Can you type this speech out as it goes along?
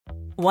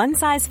One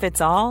size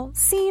fits all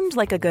seemed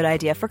like a good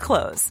idea for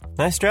clothes.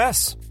 Nice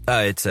dress.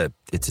 It's a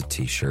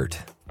t-shirt.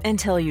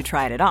 Until you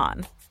tried it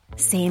on.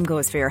 Same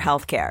goes for your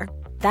healthcare.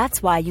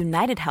 That's why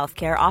United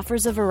Healthcare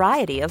offers a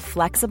variety of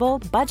flexible,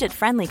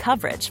 budget-friendly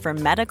coverage for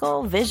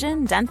medical,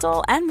 vision,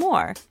 dental, and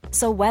more.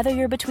 So whether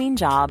you're between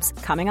jobs,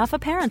 coming off a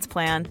parent's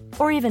plan,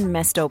 or even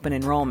missed open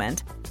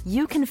enrollment,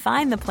 you can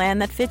find the plan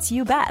that fits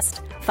you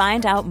best.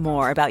 Find out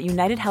more about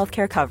United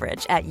Healthcare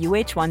coverage at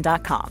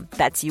uh1.com.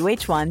 That's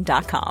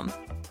uh1.com.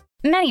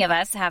 Many of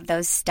us have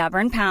those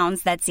stubborn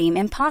pounds that seem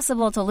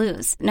impossible to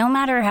lose, no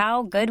matter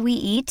how good we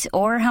eat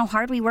or how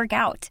hard we work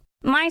out.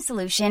 My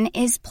solution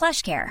is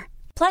PlushCare.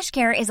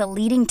 PlushCare is a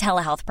leading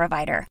telehealth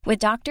provider with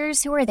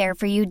doctors who are there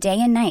for you day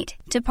and night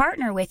to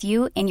partner with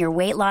you in your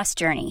weight loss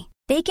journey.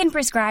 They can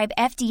prescribe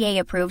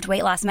FDA-approved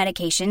weight loss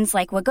medications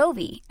like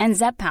Wegovy and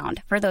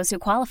Zepbound for those who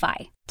qualify.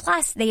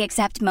 Plus, they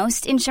accept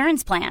most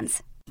insurance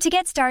plans. To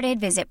get started,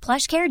 visit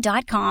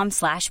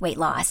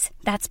plushcare.com/weightloss.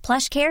 That's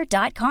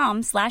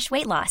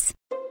plushcare.com/weightloss.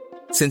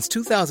 Since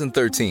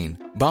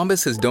 2013,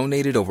 Bombas has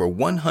donated over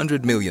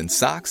 100 million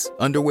socks,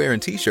 underwear,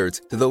 and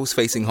T-shirts to those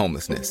facing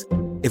homelessness.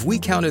 If we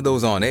counted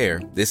those on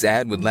air, this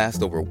ad would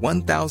last over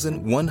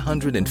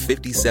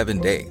 1,157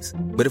 days.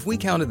 But if we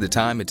counted the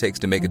time it takes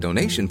to make a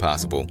donation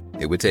possible,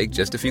 it would take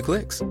just a few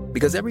clicks.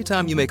 Because every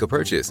time you make a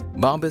purchase,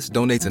 Bombas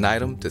donates an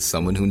item to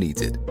someone who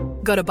needs it.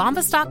 Go to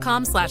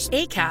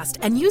bombas.com/ACAST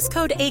and use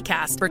code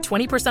ACAST for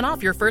 20%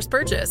 off your first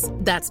purchase.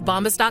 That's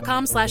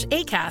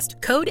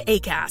bombas.com/ACAST, code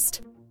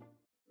ACAST.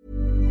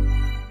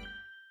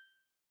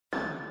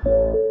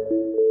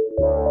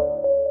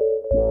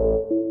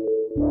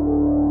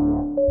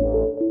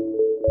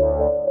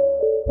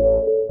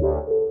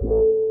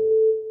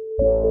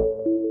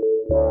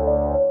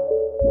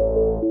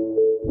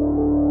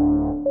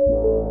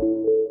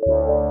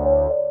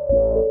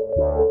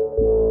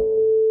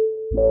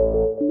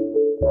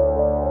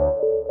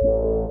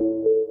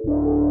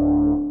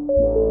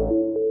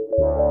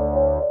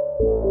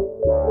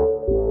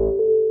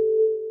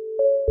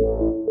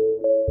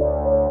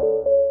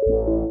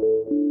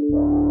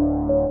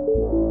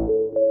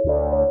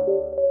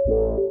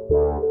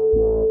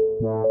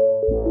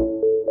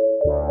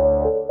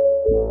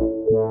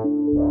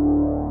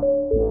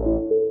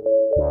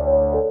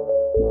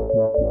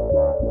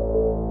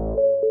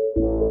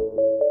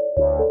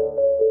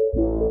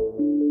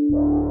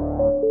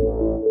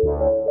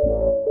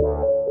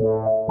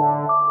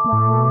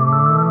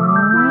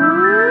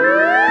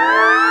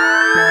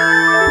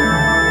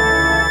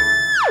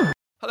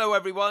 Hello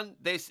everyone,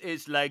 this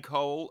is Leg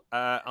Hole.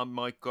 I'm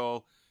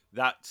Michael.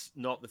 That's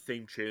not the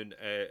theme tune.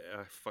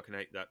 I fucking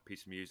hate that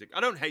piece of music.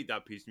 I don't hate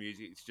that piece of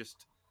music.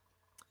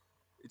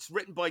 It's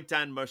written by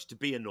Dan Mush to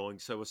be annoying,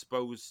 so I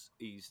suppose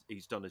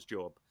he's done his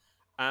job.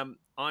 I'm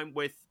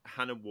with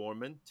Hannah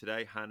Warman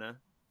today. Hannah,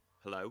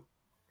 hello.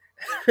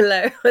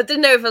 Hello. I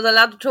didn't know if I was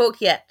allowed to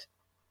talk yet.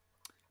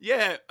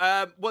 Yeah.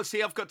 Well,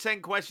 see, I've got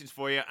 10 questions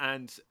for you,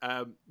 and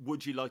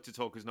would you like to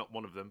talk is not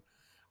one of them.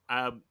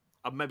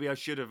 Maybe I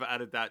should have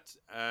added that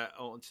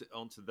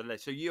onto the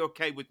list. So you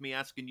okay with me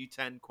asking you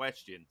 10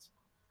 questions?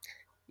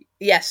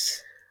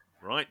 Yes.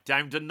 Right,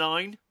 down to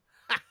 9.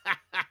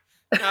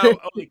 No,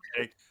 only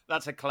kidding.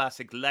 That's a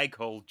classic leg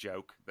hole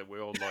joke that we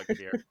all like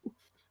here.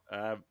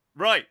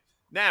 Right,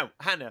 now,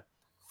 Hannah,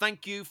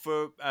 thank you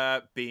for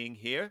being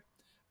here.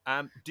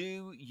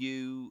 Do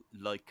you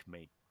like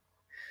me?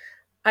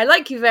 I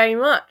like you very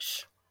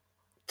much.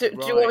 Do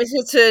you want me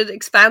to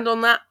expand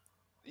on that?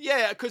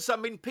 Yeah, because, I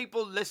mean,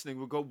 people listening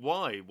will go,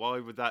 why? Why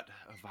would that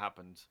have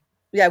happened?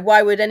 Yeah,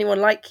 why would anyone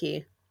like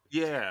you?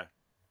 Yeah.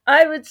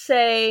 I would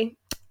say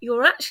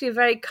you're actually a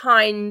very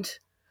kind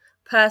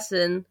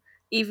person,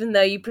 even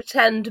though you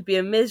pretend to be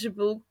a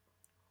miserable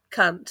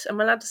cunt. Am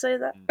I allowed to say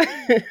that?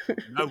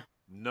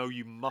 No,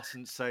 you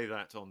mustn't say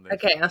that on this.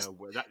 Okay.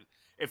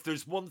 If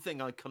there's one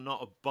thing I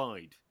cannot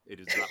abide, it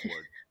is that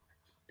word.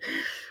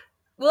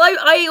 Well,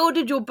 I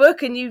ordered your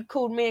book and you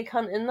called me a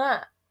cunt in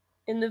that.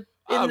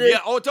 I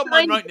don't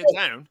mind writing it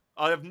down.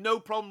 I have no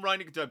problem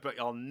writing it down, but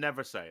I'll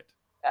never say it.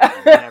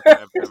 I'll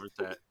never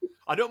say it.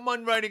 I don't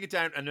mind writing it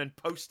down and then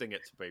posting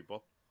it to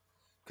people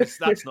because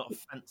that's not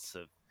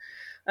offensive.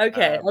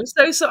 Okay, I'm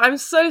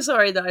so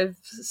sorry that I've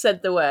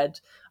said the word.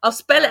 I'll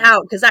spell it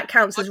out because that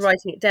counts as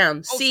writing it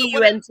down.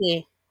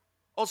 CUNT.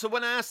 Also,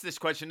 when I asked this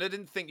question, I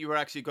didn't think you were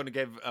actually going to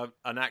give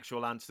an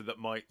actual answer that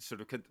might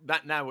sort of...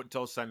 That now it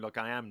does sound like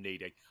I am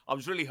needy. I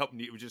was really hoping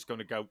that you were just going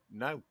to go,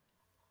 no.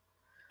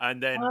 And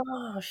then,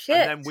 oh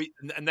shit! And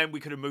then we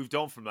could have moved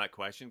on from that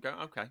question. Go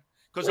okay,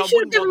 because I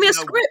wouldn't give me a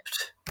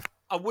script.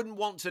 I wouldn't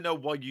want to know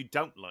why you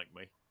don't like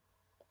me.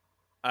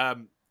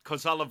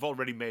 Because I'll have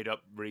already made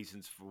up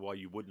reasons for why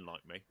you wouldn't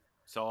like me.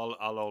 So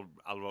I'll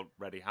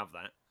already have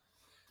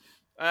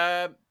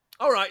that.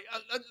 All right,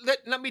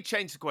 let me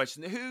change the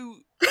question.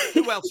 Who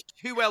else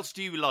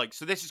do you like?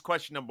 So this is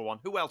question number 1.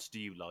 Who else do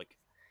you like?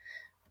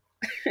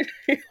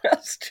 Who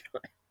else do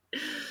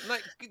I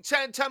like?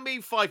 Tell me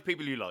 5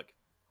 people you like.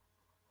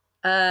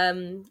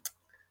 Hannah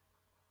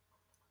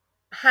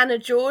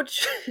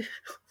George.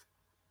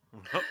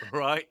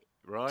 Right.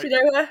 Do you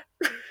know her?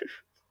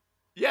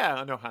 Yeah,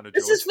 I know Hannah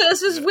This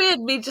George. is Yeah. weird.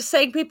 Me just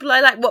saying people I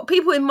like. What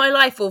people in my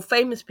life or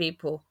famous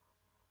people?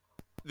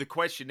 The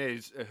question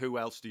is, who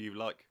else do you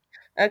like?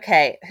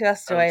 Okay, who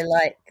else do Oh, I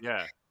like?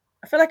 yeah.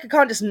 I feel like I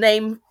can't just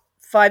name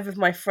 5 of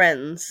my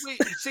friends. We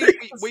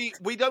see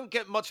we don't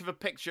get much of a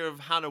picture of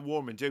Hannah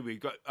Warman, do we?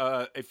 Got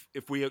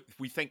if we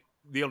think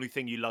the only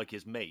thing you like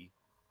is me,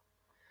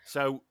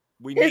 so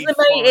we Here's need the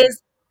main five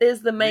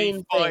is the we need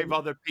main five thing.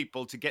 other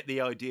people to get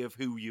the idea of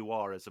who you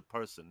are as a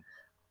person.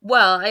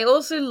 Well, I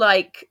also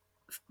like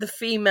the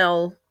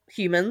female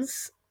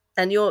humans,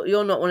 and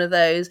you're not one of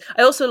those.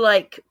 I also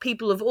like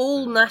people of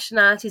all Yeah.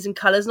 nationalities and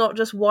colours, not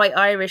just white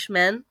Irish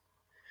men.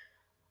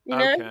 You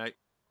know, Okay,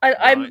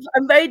 I'm right.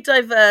 I'm very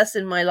diverse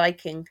in my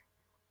liking.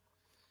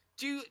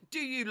 Do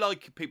you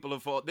like people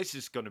of all? This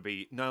is going to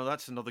be no.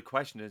 That's another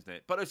question, isn't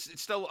it? But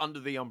it's still under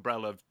the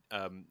umbrella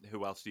of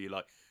who else do you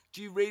like?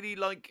 Do you really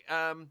like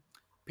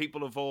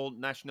people of all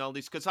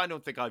nationalities? Because I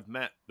don't think I've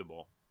met them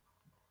all.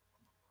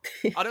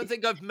 I don't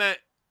think I've met.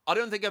 I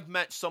don't think I've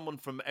met someone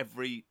from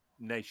every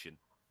nation.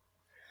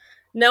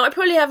 No, I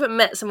probably haven't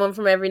met someone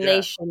from every Yeah,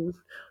 nation,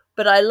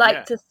 but I like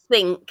yeah, to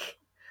think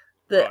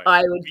that right.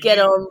 I would get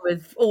on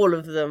with all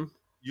of them.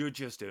 You're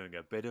just doing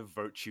a bit of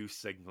virtue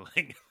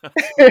signaling. That's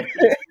all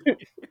you're doing.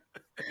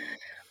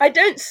 I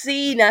don't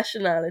see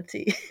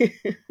nationality.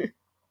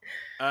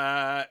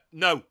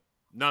 No,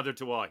 neither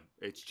do I.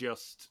 It's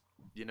just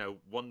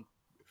one.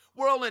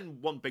 We're all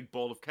in one big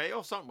ball of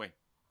chaos, aren't we?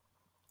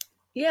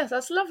 Yes,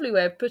 that's a lovely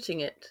way of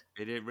putting it.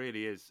 It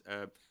really is.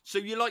 So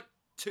you like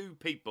two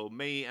people,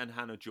 me and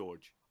Hannah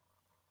George?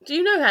 Do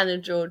you know Hannah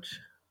George?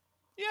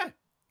 Yeah,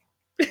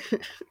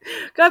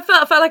 I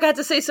felt like I had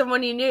to say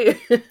someone you knew.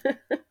 I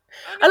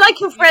I know. like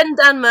your friend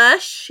Dan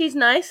Mersh. He's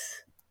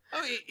nice.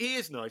 Oh, he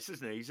is nice,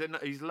 isn't he?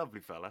 He's a lovely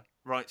fella.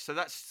 Right, so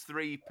that's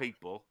three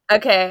people.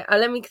 Okay,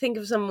 let me think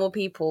of some more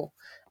people.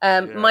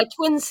 Yeah, My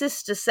twin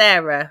sister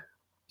Sarah.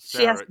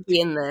 She has Sarah. to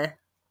be in there.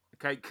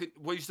 Okay,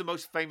 who's the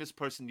most famous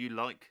person you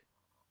like?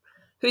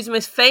 Who's the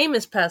most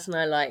famous person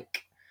I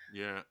like?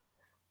 Yeah.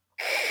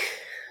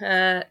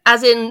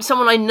 As in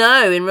someone I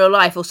know in real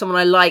life or someone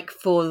I like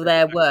for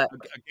their work.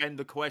 Again,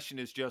 the question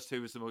is just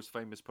who is the most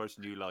famous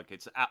person you like.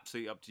 It's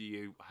absolutely up to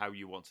you how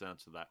you want to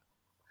answer that.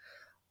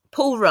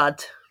 Paul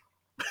Rudd.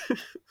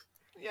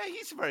 Yeah,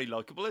 he's very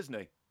likable, isn't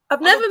he? I've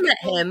Although never met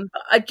him,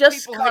 but I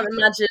just people can't hate him.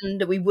 imagine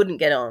that we wouldn't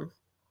get on.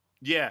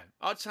 Yeah,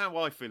 that's how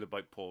I feel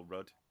about Paul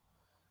Rudd.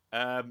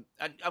 And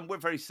we're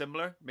very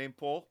similar, me and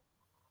Paul.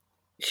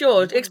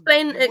 Sure, You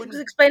explain wouldn't.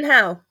 explain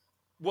how.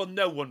 Well,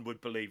 no one would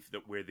believe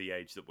that we're the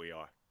age that we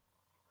are.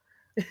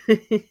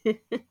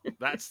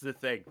 That's the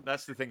thing.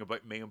 That's the thing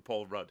about me and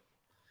Paul Rudd.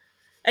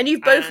 And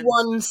you've both And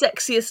won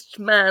sexiest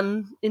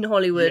man in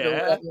Hollywood or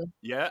yeah, whatever.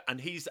 yeah,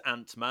 and he's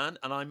Ant-Man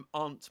and I'm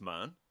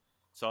Ant-Man.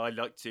 So I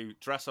like to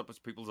dress up as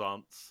people's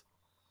aunts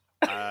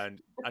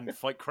and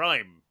fight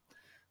crime.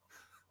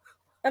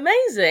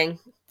 Amazing.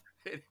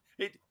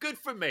 Good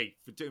for me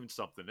for doing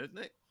something, isn't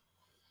it?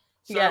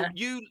 So Yeah.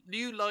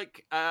 you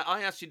like?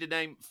 I asked you to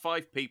name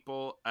 5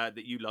 people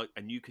that you like,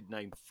 and you could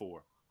name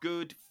 4.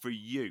 Good for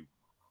you.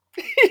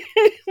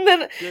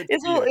 Then Good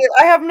it's for all. you.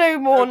 I have no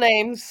more So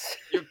names.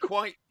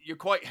 you're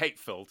quite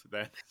hateful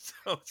then.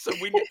 So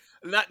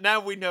now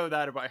we know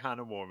that about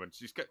Hannah Warman.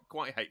 She's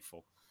quite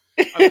hateful.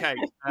 Okay.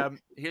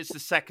 Here's the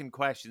second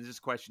question. This is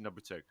question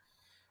number 2.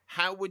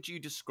 How would you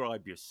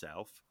describe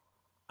yourself,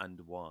 and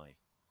why?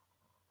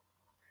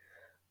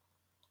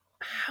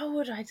 How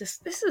would I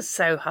just? This is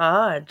so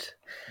hard.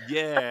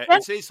 Yeah, I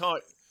it is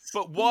hard.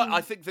 But why?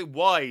 I think the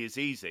why is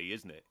easy,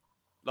 isn't it?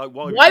 Like,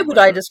 Why would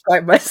I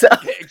describe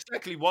myself? Yeah,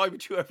 exactly. Why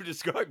would you ever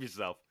describe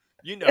yourself?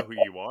 You know who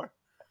you are.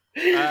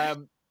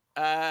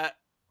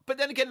 But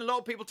then again, a lot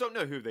of people don't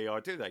know who they are,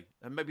 do they?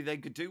 And maybe they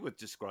could do with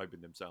describing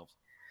themselves.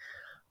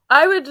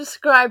 I would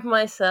describe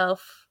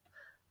myself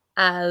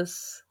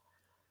as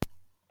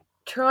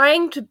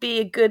trying to be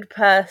a good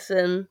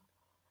person.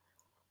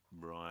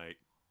 Right.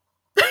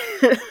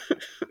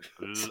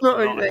 It's not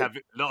really.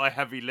 Lot of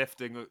heavy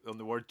lifting on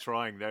the word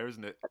 "trying" there,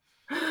 isn't it?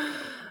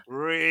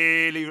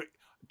 Really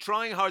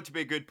trying hard to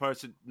be a good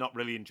person, not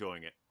really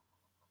enjoying it.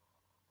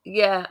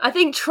 Yeah, I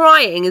think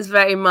trying is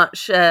very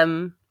much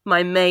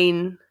my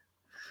main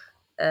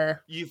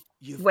You've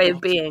way of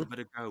got to being. give it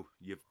a go.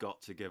 You've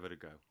got to give it a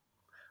go.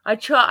 I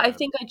try. I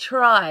think I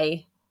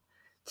try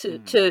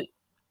to.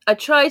 I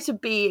try to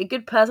be a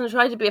good person. I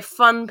try to be a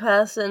fun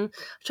person.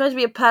 I try to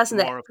be a person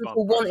You that are a fun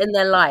people want person. in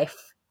their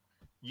life.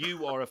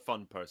 You are a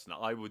fun person.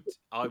 I would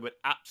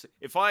absolutely.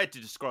 If I had to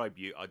describe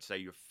you, I'd say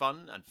you're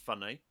fun and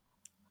funny,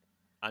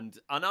 and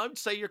I would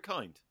say you're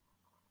kind.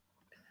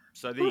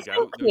 So there Well, you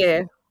go. thank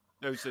you.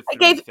 Those are I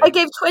 3 gave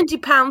things.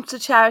 £20 to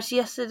charity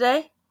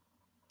yesterday.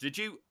 Did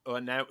you?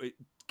 Now,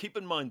 keep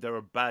in mind there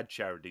are bad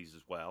charities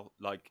as well.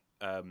 Like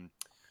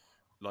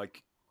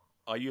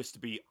I used to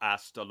be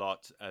asked a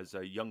lot as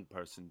a young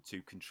person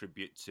to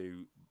contribute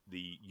to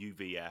the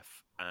UVF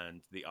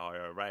and the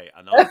IRA,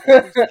 and I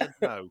always said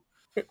no.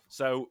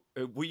 So,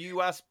 were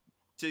you asked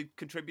to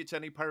contribute to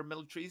any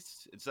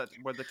paramilitaries? Is that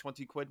where the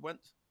 20 quid went?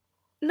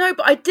 No,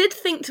 but I did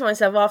think to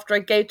myself after I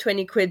gave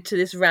 20 quid to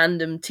this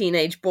random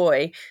teenage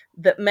boy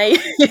that Oh, you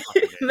fucking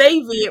idiot. You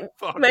maybe it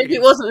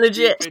fucking wasn't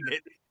legit. stupid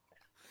idiot.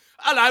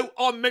 Hello,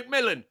 I'm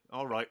Macmillan.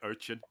 All right,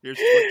 urchin. Here's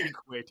 20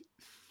 quid.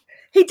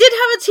 He did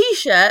have a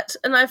T-shirt,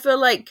 and I feel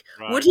like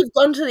would Right. he have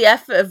gone to the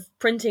effort of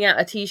printing out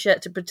a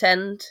T-shirt to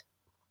pretend?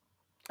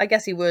 I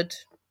guess he would.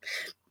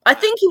 I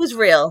think he was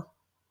real.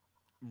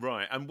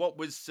 Right. And what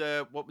was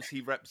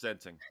he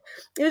representing?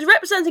 He was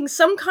representing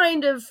some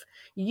kind of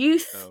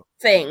youth Oh.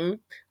 thing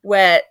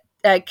where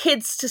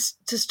kids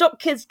to stop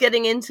kids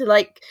getting into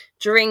like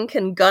drink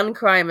and gun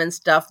crime and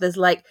stuff. There's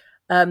like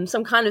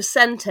some kind of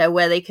center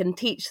where they can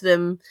teach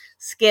them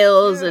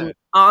skills Yeah. and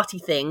arty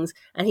things.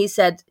 And he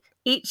said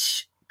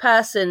each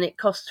person it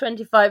costs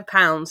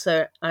 £25.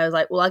 So I was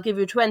like, well, I'll give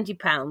you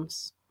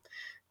 £20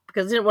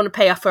 because I didn't want to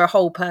pay for a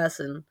whole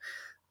person.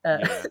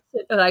 Yeah.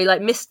 And I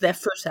like missed their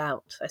foot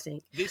out, I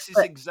think. This is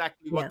But,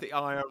 exactly yeah. what the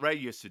IRA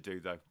used to do,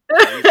 though.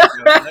 They used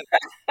to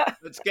go,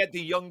 let's get the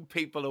young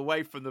people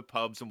away from the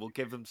pubs and we'll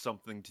give them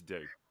something to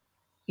do.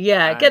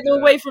 Yeah, And, get them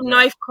away from yeah.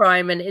 knife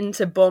crime and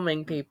into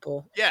bombing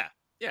people. Yeah,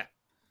 yeah.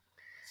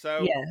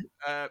 So,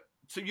 Yeah.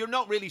 So you're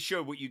not really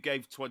sure what you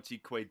gave 20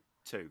 quid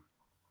to?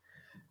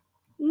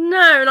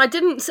 No, and I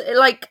didn't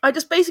like. I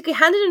just basically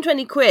handed him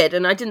 20 quid,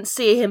 and I didn't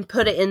see him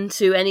put it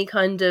into any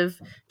kind of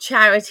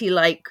charity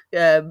like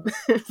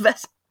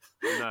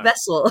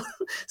vessel.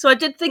 So I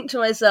did think to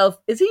myself,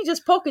 is he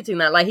just pocketing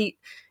that? Like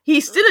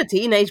he's still a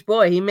teenage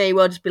boy. He may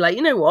well just be like,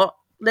 you know what?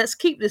 Let's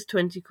keep this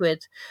 20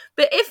 quid.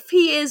 But if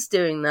he is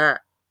doing that,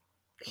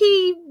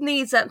 he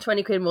needs that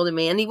 20 quid more than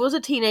me, and he was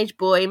a teenage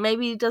boy.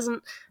 Maybe he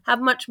doesn't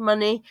have much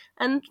money,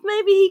 and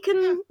maybe he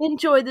can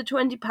enjoy the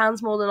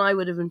 £20 more than I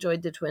would have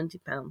enjoyed the £20.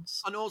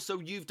 And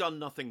also, you've done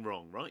nothing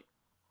wrong, right?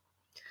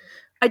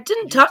 I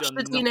didn't You've touch done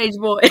the nothing. teenage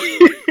boy.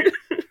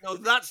 No,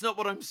 that's not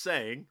what I'm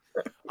saying.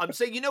 I'm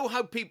saying, you know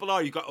how people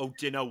are? You go, oh,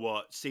 do you know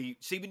what? See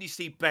when you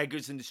see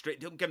beggars in the street,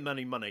 don't give them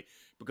any money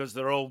because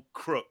they're all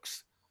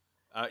crooks.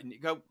 And you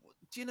go,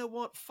 do you know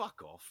what?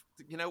 Fuck off.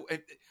 You know,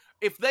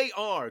 if they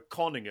are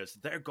conning us,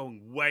 they're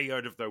going way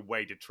out of their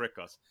way to trick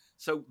us.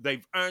 So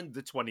they've earned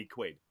the 20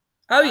 quid.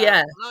 Oh,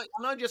 yeah.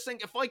 And I just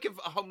think if I give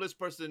a homeless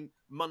person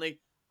money,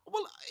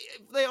 well,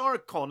 if they are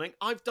conning,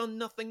 I've done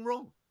nothing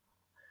wrong.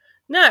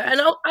 No,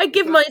 and I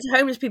give money to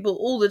homeless people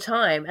all the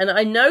time, and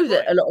I know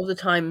that a lot of the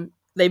time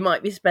they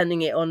might be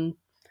spending it on,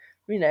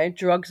 you know,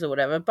 drugs or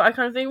whatever, but I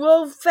kind of think,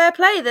 well, fair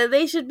play, that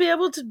they should be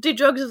able to do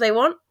drugs if they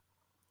want.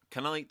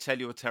 Can I tell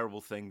you a terrible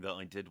thing that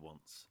I did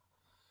once?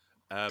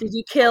 Did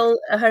you kill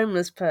a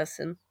homeless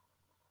person?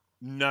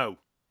 No.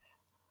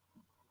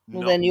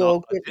 Well, then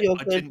you're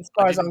good as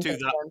far as I'm do that.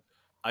 concerned.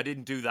 I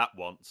didn't do that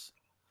once.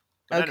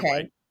 But Okay.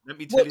 anyway, let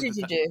me tell What you did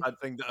you the do? bad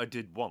thing that I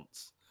did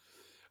once.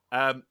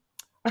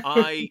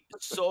 I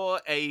saw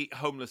a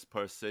homeless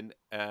person,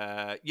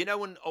 you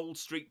know, an Old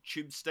Street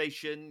tube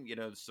station, you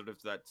know, sort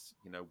of that,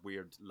 you know,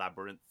 weird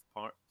labyrinth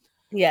part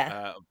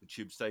Yeah. of the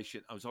tube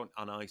station. I was on,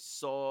 and I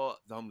saw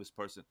the homeless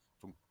person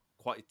from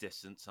quite a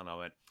distance, and I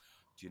went,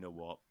 do you know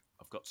what?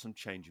 I've got some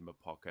change in my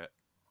pocket.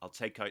 I'll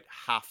take out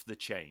half the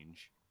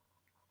change,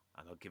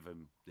 and I'll give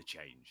him the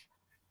change.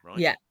 Right?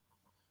 Yeah.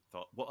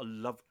 Thought, what a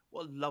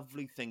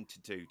lovely thing to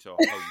do to a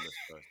homeless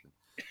person.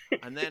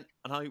 And then,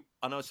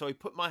 so I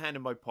put my hand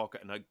in my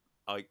pocket and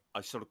I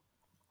sort of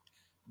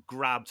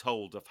grabbed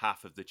hold of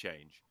half of the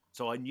change.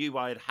 So I knew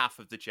I had half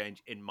of the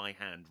change in my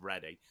hand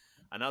ready.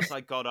 And as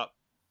I got up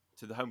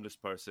to the homeless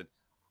person,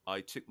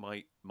 I took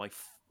my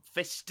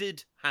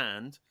fisted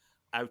hand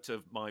out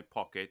of my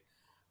pocket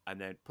and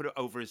then put it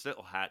over his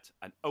little hat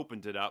and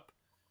opened it up.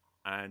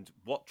 And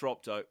what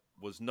dropped out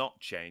was not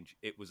change.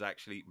 It was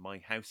actually my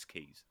house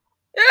keys.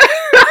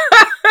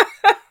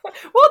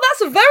 Well,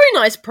 that's a very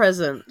nice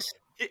present.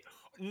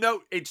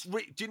 No, do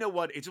you know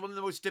what? It's one of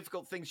the most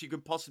difficult things you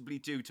could possibly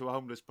do to a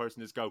homeless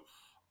person is go,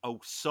 oh,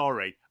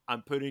 sorry,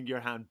 I'm putting your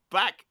hand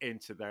back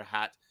into their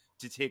hat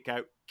to take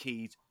out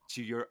keys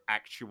to your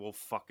actual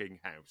fucking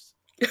house.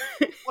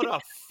 What a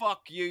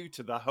fuck you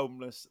to the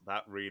homeless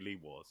that really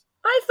was.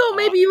 I thought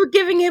maybe you were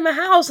giving him a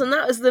house and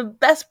that was the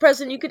best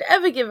present you could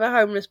ever give a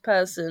homeless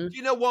person. Do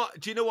you know what?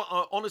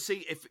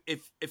 Honestly, if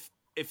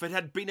it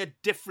had been a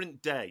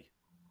different day,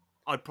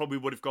 I probably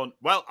would have gone,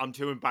 well, I'm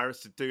too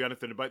embarrassed to do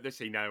anything about this.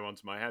 He now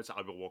wants my house.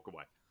 I will walk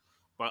away.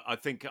 But I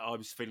think I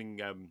was feeling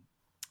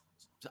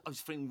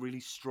really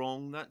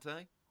strong that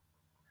day.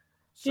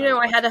 Do you know,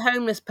 I had a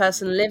homeless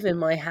person live in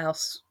my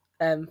house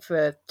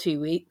for 2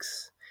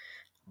 weeks.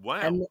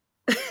 Wow.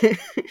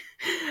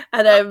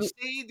 And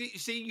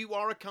see, you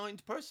are a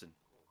kind person.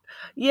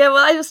 Yeah,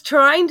 well, I was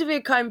trying to be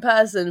a kind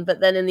person,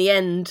 but then in the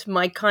end,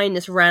 my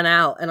kindness ran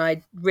out, and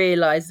I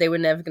realised they were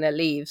never going to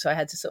leave, so I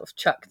had to sort of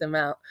chuck them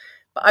out.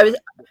 But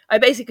I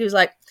basically was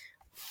like,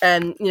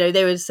 you know,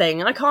 they were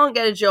saying, I can't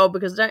get a job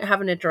because I don't have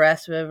an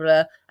address, blah, blah,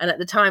 blah. And at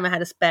the time I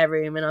had a spare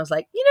room and I was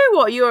like, you know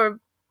what, you're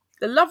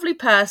a lovely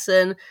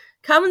person.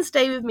 Come and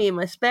stay with me in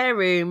my spare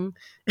room.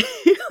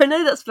 I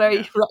know that's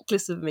very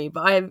reckless of me,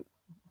 but I'm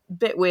a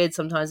bit weird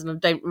sometimes and I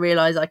don't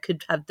realise I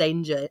could have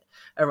danger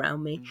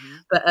around me. Mm-hmm.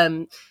 But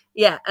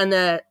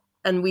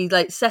and we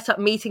like set up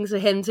meetings for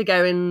him to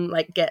go and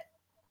like get,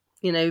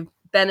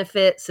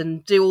 benefits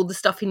and do all the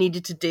stuff he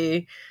needed to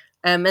do.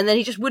 And then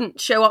he just wouldn't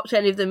show up to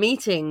any of the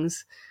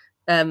meetings.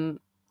 And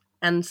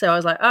so I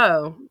was like,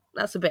 oh,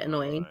 that's a bit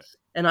annoying. Right.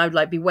 And I would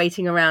like be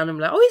waiting around and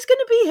be like, oh, he's going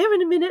to be here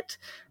in a minute.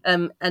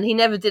 And he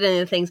never did any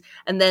of the things.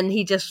 And then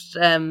he just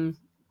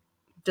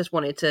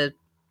wanted to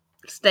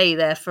stay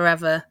there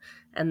forever.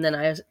 And then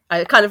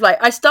I kind of like,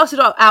 I started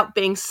out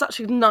being such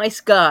a nice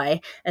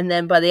guy. And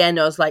then by the end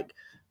I was like,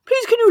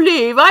 please can you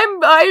leave?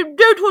 I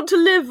don't want to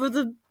live with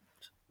a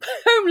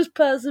homeless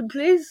person,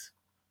 please.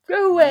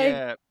 Go away.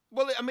 Yeah.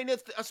 Well, I mean,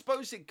 I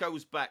suppose it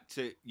goes back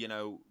to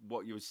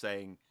what you were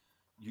saying.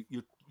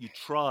 You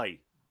try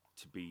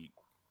to be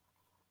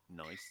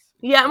nice.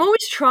 Yeah, I'm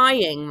always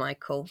trying,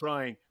 Michael.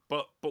 Trying,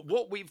 but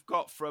what we've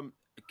got from,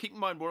 keep in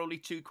mind we're only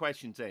 2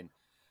 questions in.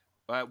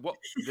 What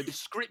the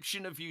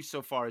description of you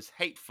so far is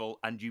hateful,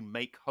 and you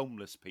make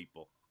homeless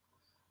people.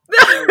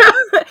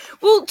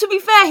 Well, to be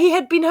fair, he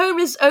had been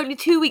homeless only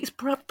 2 weeks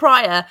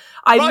prior.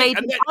 I made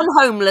him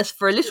unhomeless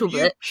for a little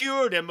bit. You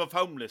cured him of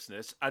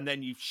homelessness, and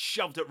then you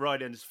shoved it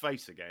right in his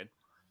face again.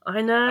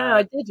 I know,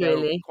 I did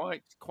really.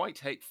 Quite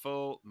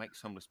hateful, makes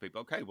homeless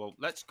people. Okay, well,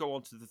 let's go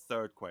on to the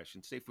third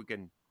question. See if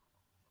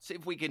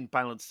we can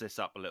balance this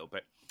up a little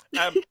bit.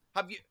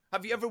 Have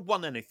you ever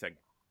won anything?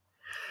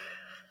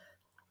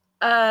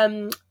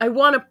 I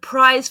won a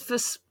prize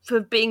for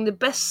being the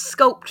best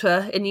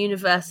sculptor in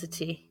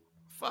university.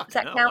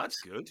 Fucking hell,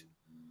 that's good.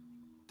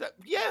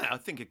 Yeah, I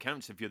think it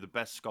counts if you're the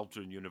best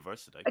sculptor in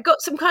university. I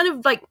got some kind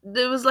of like,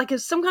 there was like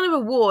some kind of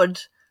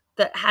award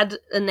that had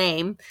a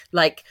name,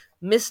 like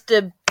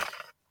Mr.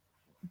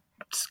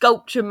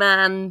 Sculpture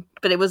Man,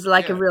 but it was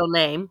like a real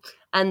name.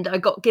 And I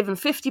got given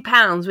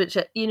 £50, which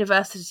at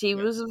university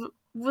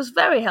was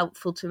very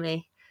helpful to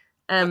me.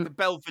 Like the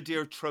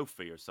Belvedere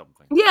Trophy or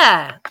something.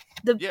 Yeah,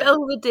 the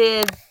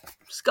Belvedere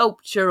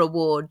Sculpture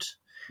Award.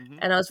 Mm-hmm.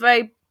 And I was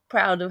very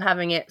proud of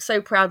having it.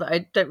 So proud that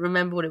I don't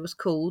remember what it was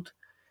called.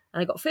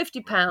 And I got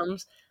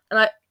 £50.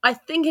 And I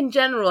think in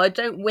general, I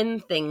don't win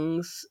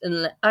things.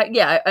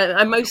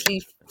 I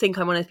mostly think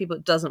I'm one of those people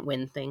that doesn't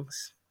win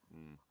things.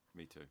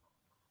 Me too.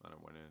 I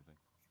don't win anything.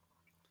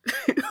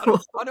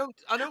 I don't.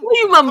 What are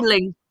you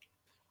mumbling?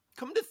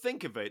 Come to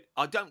think of it,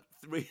 I don't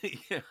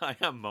really. I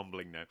am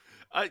mumbling now.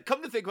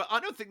 Come to think of it, I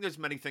don't think there's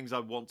many things I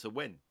want to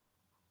win.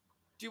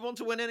 Do you want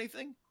to win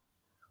anything?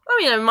 I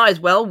mean, I might as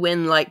well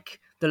win like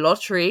the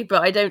lottery,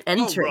 but I don't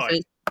enter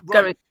it.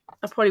 So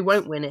I probably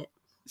won't win it.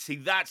 See,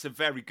 that's a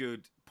very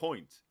good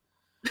point.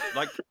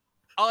 Like,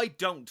 I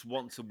don't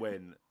want to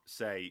win,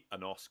 say,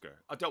 an Oscar.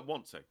 I don't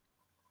want to,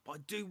 but I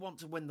do want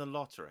to win the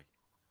lottery.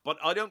 But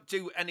I don't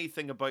do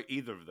anything about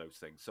either of those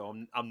things, so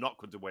I'm not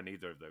going to win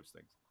either of those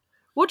things.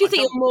 What do you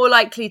think you're more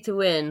likely to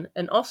win,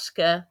 an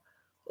Oscar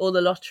or the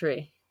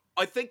lottery?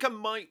 I think I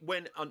might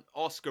win an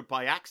Oscar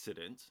by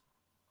accident.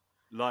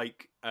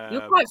 Like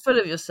you're quite full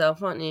of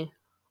yourself, aren't you?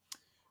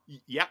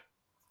 Yeah.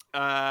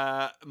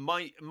 I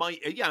might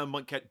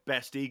get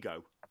best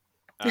ego.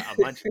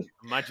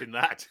 Imagine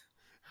that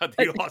at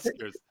the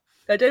Oscars.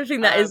 I don't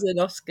think that is an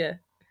Oscar.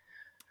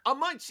 I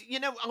might.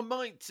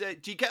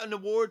 Do you get an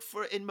award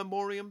for In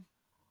Memoriam?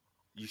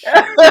 You should.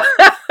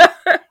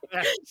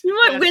 You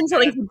might win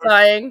something for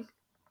dying.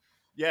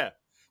 Yeah.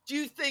 Do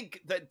you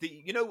think that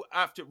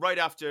right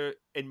after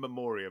In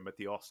Memoriam at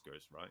the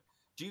Oscars, right?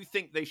 Do you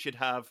think they should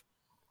have,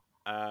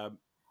 and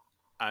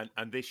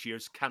this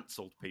year's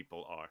cancelled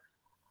people are,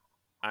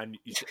 and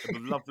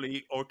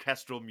lovely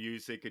orchestral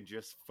music and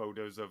just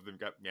photos of them?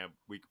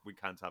 We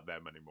can't have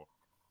them anymore.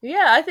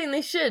 Yeah, I think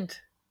they should.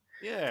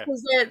 Yeah,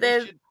 because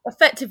they're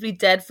effectively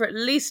dead for at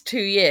least 2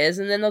 years,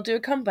 and then they'll do a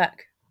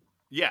comeback.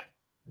 Yeah.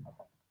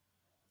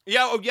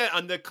 Yeah, oh yeah,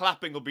 and the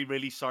clapping will be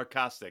really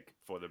sarcastic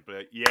for them.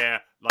 But yeah,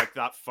 like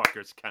that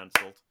fucker's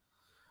cancelled.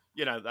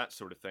 That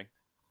sort of thing.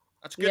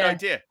 That's a good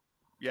idea.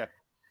 Yeah.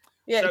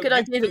 Yeah, so good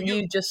idea that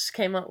you just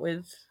came up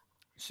with.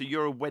 So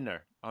you're a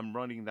winner. I'm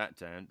writing that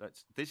down.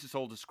 This is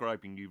all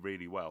describing you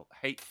really well.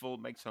 Hateful,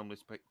 makes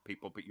homeless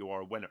people, but you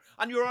are a winner.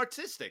 And you're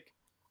artistic.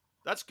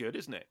 That's good,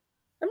 isn't it?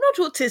 I'm not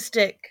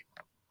autistic.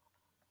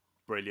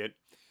 Brilliant.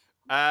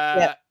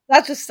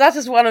 That's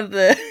just one of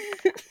the...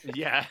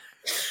 Yeah.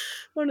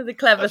 One of the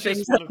clever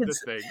things. One of the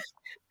things.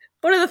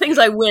 One of the things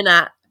I win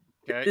at.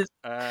 Okay. Is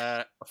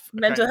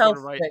mental health.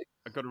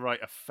 I've got to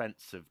write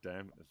offensive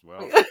down as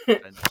well.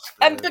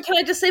 But can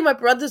I just say my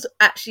brother's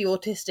actually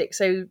autistic,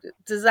 so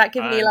does that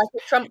give me like a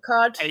trump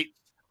card?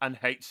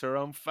 Hates her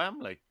own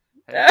family.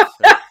 Hates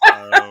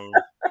her own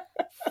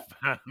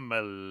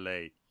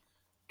family.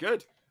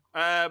 Good.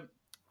 But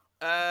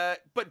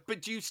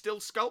do you still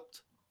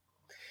sculpt?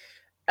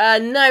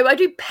 No, I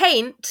do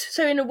paint.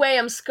 So in a way,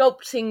 I'm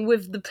sculpting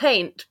with the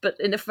paint, but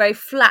in a very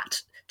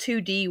flat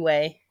 2D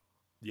way.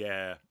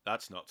 Yeah,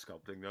 that's not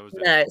sculpting, though, is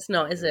it? No, it's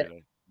not, is it?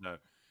 No.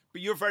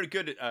 But you're very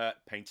good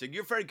at painting.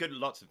 You're very good at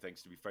lots of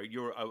things, to be fair.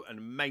 You're an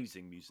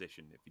amazing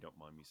musician, if you don't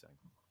mind me saying.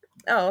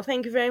 Oh,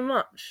 thank you very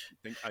much.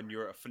 And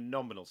you're a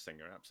phenomenal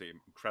singer. Absolutely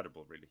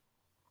incredible, really.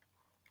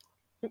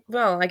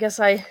 Well, I guess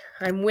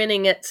I'm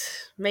winning at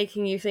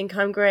making you think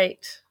I'm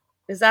great.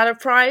 Is that a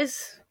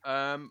prize?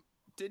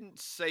 Didn't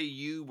say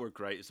you were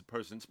great as a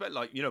person. It's a bit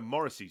like,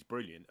 Morrissey's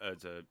brilliant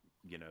as a,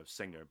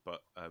 singer,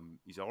 but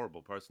he's a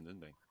horrible person,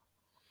 isn't he?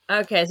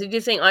 Okay, so do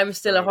you think I'm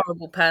still a So,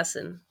 horrible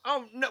person?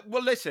 oh no,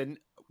 well listen,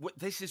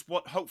 this is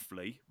what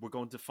hopefully we're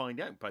going to find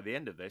out by the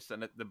end of this.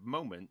 And at the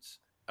moment,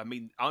 I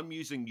mean, I'm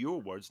using your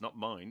words, not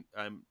mine.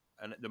 And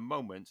at the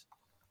moment,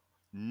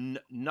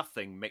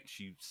 nothing makes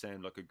you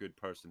sound like a good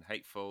person.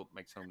 Hateful,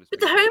 makes homeless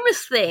But the people.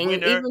 homeless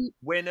thing,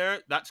 Winner,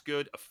 that's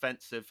good.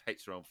 Offensive,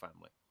 hates her own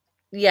family.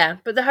 yeah,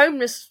 but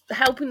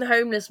helping the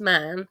homeless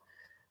man,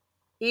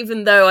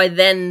 even though I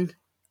then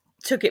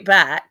took it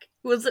back,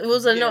 was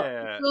there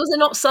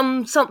not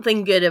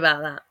something good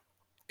about that?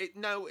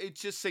 It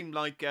just seemed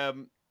like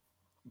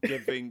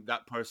giving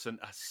that person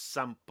a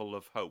sample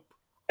of hope.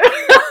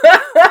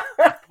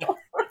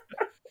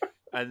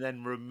 And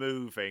then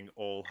removing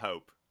all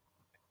hope.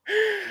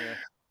 Yeah.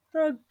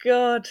 Oh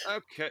God.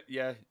 Okay,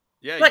 yeah.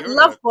 Like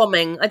love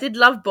bombing. I did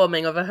love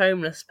bombing of a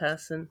homeless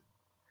person.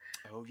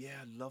 Oh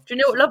yeah, love. Do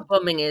you know what love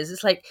bombing is?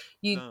 It's like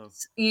you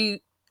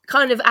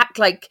kind of act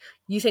like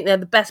you think they're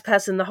the best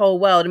person in the whole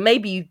world, and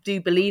maybe you do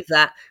believe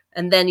that,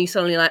 and then you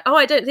suddenly like, oh,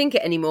 I don't think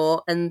it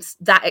anymore, and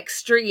that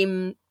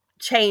extreme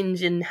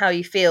change in how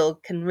you feel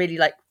can really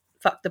like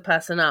fuck the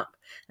person up,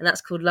 and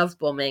that's called love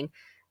bombing.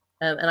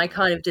 And I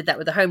kind of did that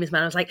with the homeless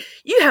man. I was like,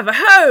 you have a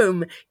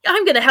home.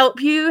 I'm going to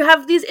help you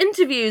have these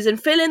interviews and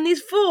fill in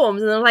these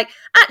forms. And I'm like,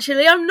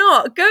 actually, I'm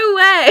not. Go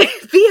away.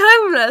 Be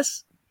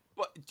homeless.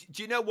 But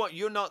do you know what?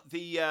 You are not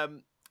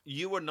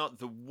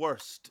the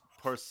worst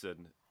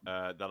person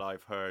that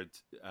I've heard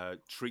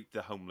treat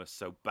the homeless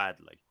so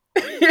badly.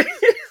 I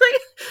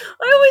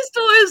always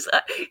thought it was,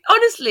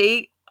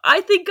 honestly,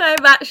 I think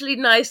I'm actually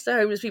nice to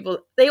homeless people.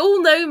 They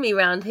all know me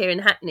around here in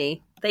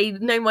Hackney. They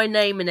know my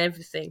name and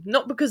everything.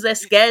 Not because they're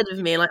scared of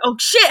me and like, oh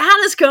shit,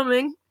 Hannah's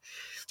coming.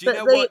 Do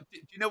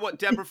you know what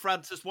Deborah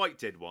Frances White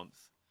did once?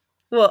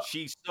 What?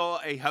 She saw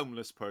a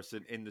homeless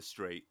person in the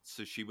street,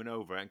 so she went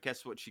over and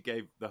guess what she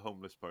gave the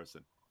homeless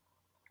person?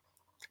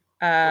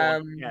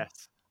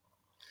 Yes.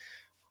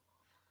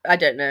 I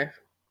don't know.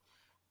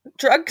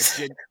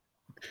 Drugs? A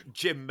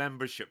gym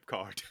membership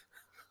card.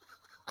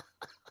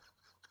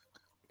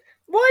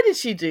 Why did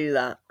she do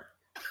that?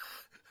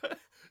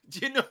 Do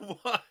you know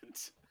what?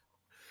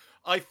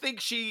 I think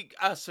she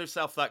asks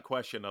herself that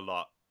question a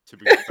lot, to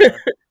be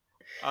fair.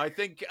 I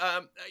think,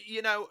 I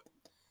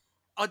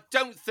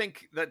don't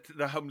think that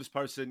the homeless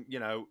person,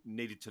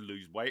 needed to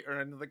lose weight or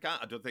anything like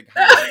that. I don't think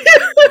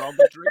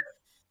derogatory.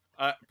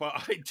 But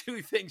I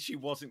do think she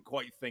wasn't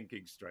quite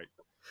thinking straight.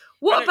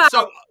 What about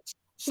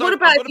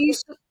you?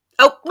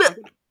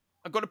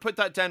 I'm going to put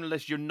that down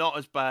unless you're not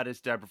as bad as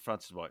Deborah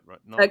Frances White, right?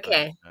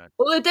 Okay.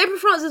 Well, Deborah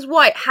Frances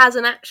White has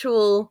an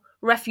actual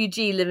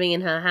refugee living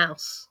in her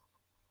house.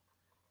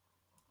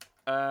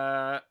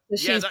 So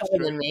she's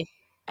better than me.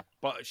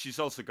 But she's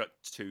also got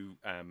 2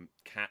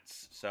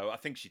 cats, so I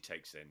think she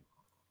takes in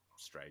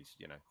strays.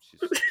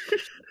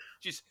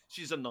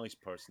 She's a nice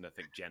person, I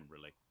think,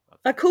 generally.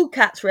 I call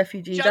cats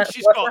refugees. Yeah, that's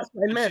what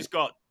I meant.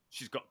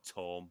 She's got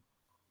Tom.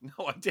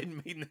 No, I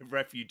didn't mean the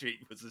refugee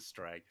was a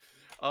stray.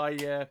 Well,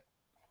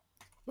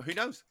 who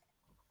knows?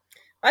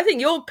 I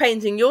think you're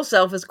painting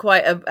yourself as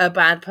quite a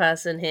bad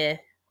person here.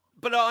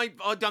 But I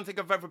don't think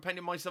I've ever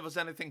painted myself as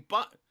anything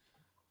but.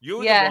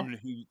 You're the one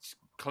who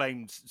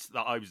claims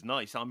that I was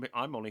nice. I'm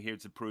only here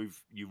to prove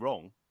you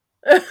wrong.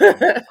 I'm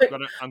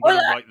gonna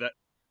write that.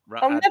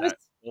 Wrong.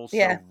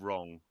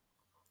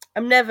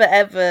 I'm never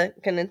ever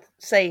gonna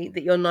say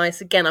that you're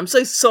nice again. I'm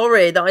so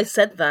sorry that I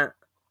said that.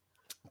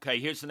 Okay,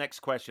 here's the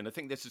next question. I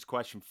think this is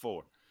question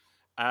 4.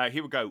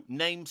 Here we go.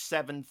 Name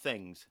 7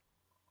 things.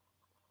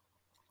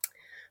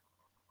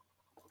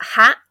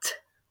 Hat.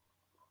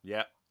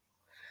 Yeah.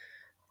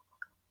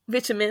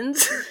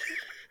 Vitamins.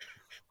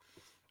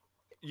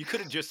 You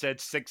could have just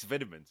said 6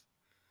 vitamins.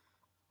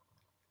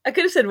 I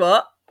could have said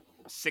what?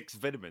 6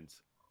 vitamins.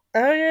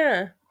 Oh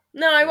yeah.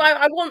 No,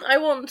 I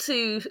want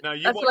to. No, I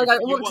feel like I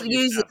want to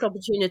use this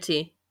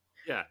opportunity.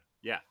 Yeah.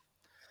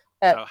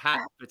 So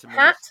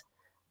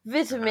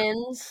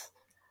vitamins,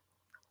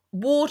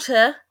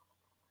 water,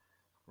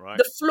 right?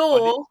 The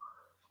floor.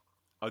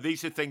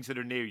 These are things that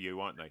are near you,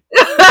 aren't they?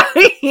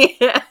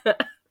 Yeah.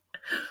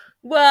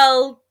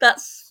 Well,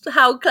 that's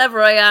how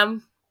clever I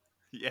am.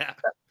 Yeah.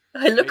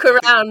 I look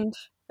around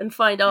and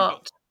find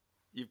art.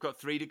 You've got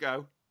 3 to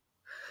go.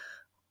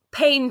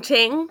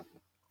 Painting.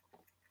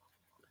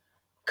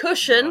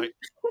 Cushion.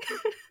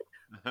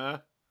 Right.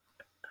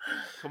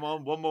 Come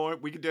on, one more.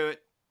 We can do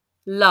it.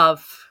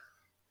 Love.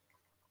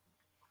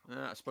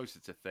 I suppose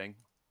it's a thing.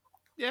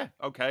 Yeah,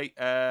 okay.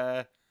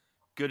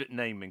 Good at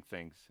naming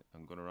things.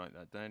 I'm going to write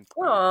that down.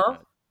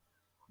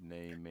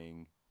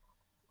 Naming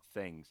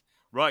things.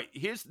 Right,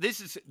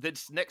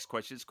 this next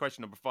question. It's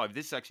question number 5.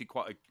 This is actually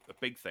quite a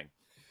big thing.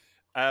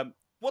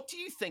 What do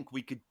you think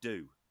we could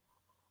do?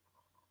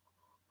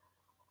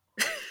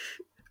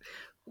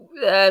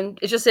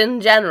 It's just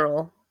in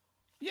general.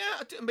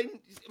 Yeah, I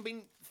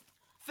mean,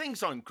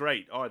 things aren't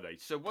great, are they?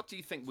 So, what do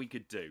you think we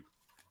could do?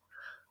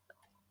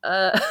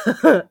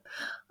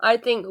 I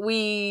think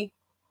we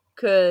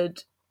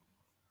could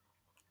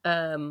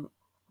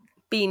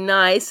be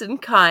nice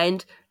and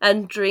kind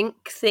and drink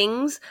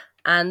things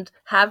and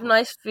have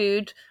nice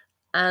food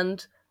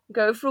and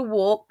go for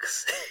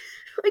walks.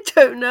 I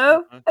don't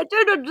know. I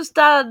don't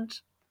understand.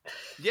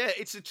 Yeah,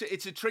 it's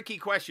a tricky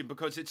question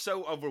because it's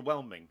so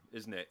overwhelming,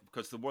 isn't it?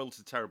 Because the world's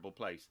a terrible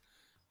place,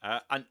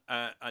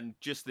 and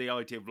just the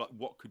idea of like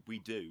what could we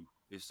do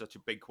is such a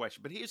big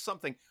question. But here's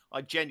something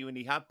I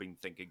genuinely have been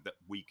thinking that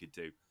we could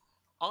do.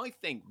 I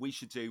think we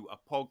should do a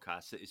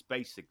podcast that is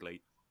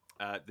basically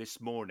this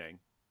morning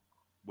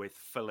with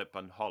Philip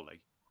and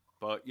Holly,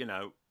 but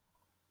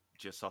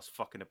just us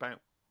fucking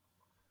about.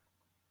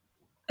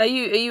 Are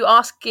you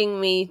asking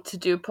me to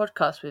do a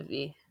podcast with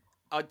you?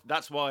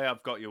 That's why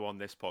I've got you on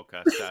this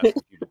podcast to ask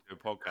you to do a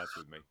podcast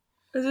with me.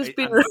 Has this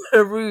been And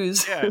a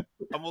ruse? yeah,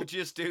 and we'll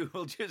just do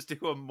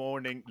a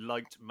morning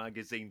light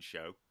magazine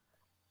show.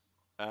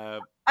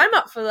 I'm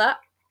up for that.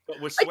 But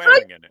we're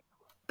swearing in it.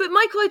 But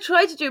Michael, I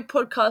tried to do a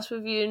podcast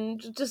with you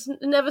and just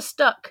never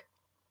stuck.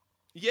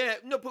 Yeah,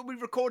 no, but we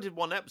recorded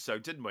one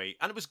episode, didn't we?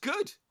 And it was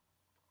good.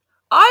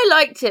 I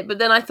liked it, but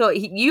then I thought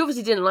you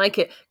obviously didn't like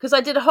it because I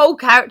did a whole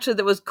character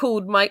that was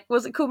called Mike.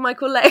 Was it called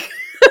Michael Legg?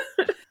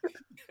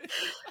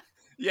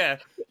 Yeah,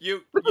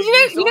 you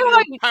use all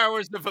your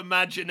powers of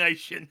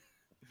imagination.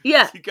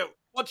 Yeah. You go,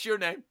 what's your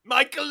name?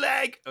 Michael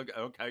Legg.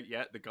 Okay,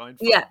 yeah, the guy in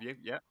front of you,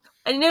 yeah.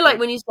 And like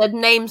when you said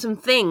name some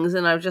things,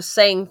 and I was just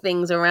saying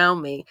things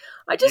around me.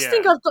 I just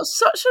think I've got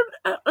such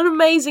an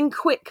amazing,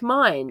 quick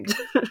mind.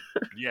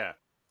 Yeah,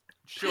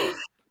 sure.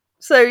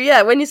 So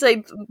yeah, when you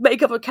say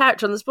make up a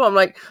character on the spot, I'm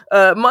like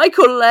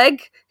Michael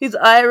Legg. He's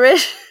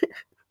Irish.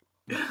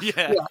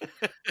 Yeah.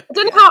 I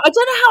don't know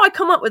how I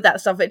come up with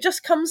that stuff. It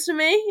just comes to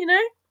me,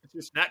 It's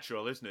just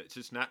natural, isn't it? It's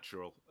just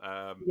natural.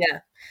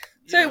 Yeah.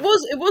 So it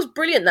was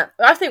brilliant. That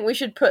I think we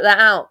should put that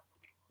out.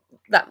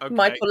 That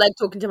Michael Legg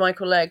talking to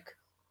Michael Legg.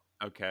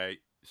 Okay,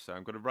 so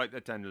I'm going to write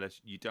that down the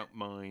list. You don't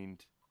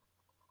mind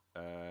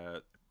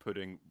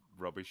putting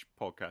rubbish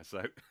podcasts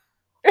out?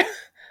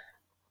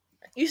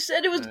 You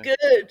said it was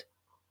good.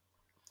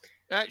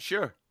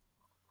 Sure.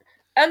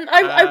 And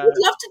I would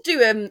love to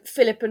do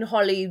Philip and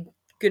Holly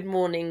Good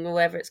Morning or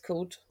whatever it's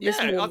called. Yeah,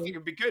 I think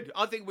it'd be good.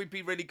 I think we'd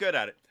be really good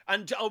at it.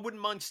 And I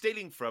wouldn't mind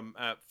stealing from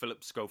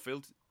Philip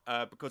Schofield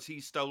because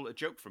he stole a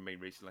joke from me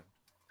recently.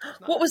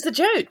 What was the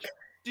joke?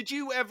 Did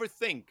you ever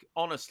think,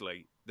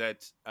 honestly,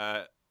 that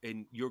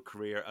in your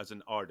career as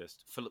an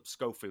artist, Philip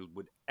Schofield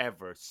would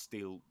ever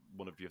steal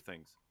one of your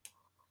things?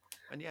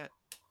 And yet,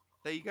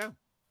 there you go.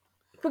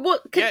 But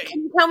what? Can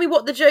you tell me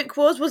what the joke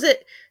was? Was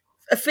it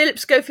a Philip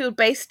Schofield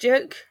based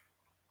joke?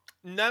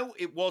 No,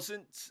 it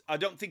wasn't. I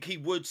don't think he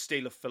would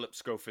steal a Philip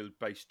Schofield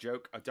based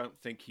joke. I don't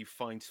think he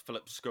finds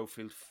Philip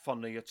Schofield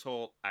funny at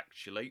all,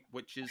 actually,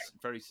 which is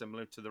very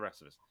similar to the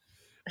rest of us.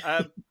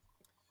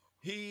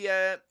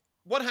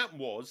 What happened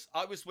was,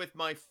 I was with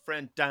my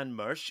friend Dan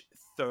Mersch,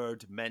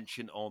 third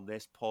mention on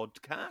this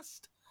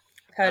podcast.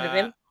 Heard of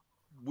him.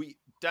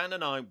 Dan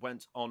and I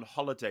went on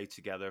holiday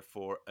together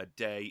for a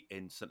day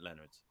in St.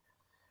 Leonard's.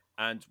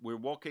 And we're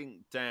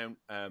walking down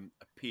a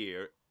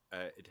pier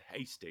at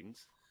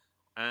Hastings.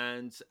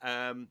 And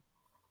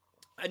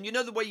you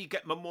know the way you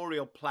get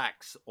memorial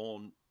plaques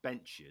on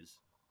benches?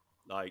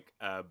 Like,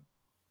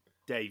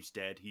 Dave's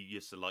dead, he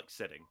used to like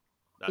sitting.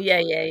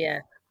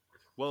 Yeah.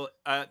 Well,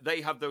 they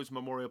have those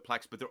memorial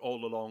plaques, but they're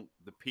all along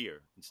the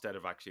pier instead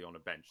of actually on a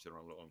bench. They're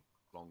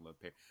along the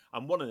pier.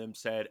 And one of them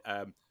said,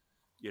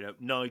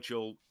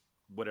 Nigel,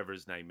 whatever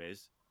his name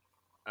is,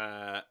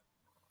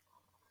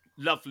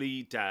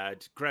 lovely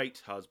dad,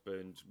 great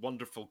husband,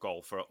 wonderful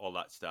golfer, all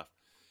that stuff.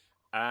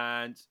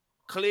 And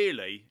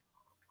clearly,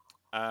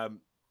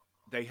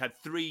 they had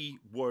 3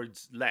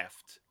 words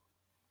left.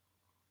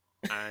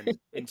 And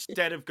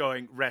instead of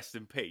going, rest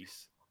in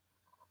peace,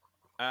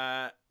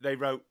 they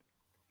wrote,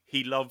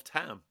 he loved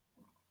ham.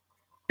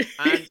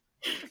 And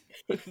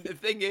the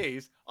thing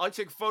is, I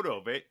took a photo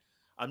of it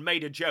and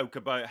made a joke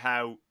about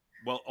how,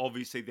 well,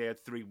 obviously they had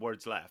 3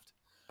 words left.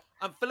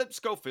 And Philip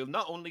Schofield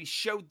not only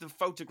showed the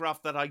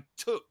photograph that I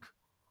took,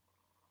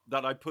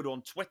 that I put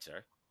on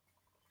Twitter,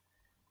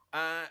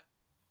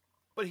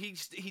 but he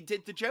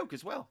did the joke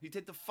as well. He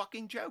did the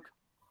fucking joke.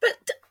 But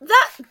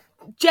that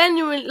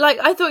genuine,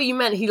 I thought you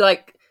meant he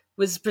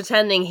was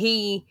pretending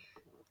he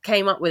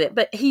came up with it,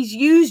 but he's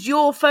used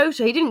your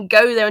photo. He didn't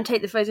go there and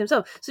take the photo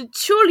himself. So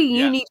surely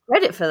you need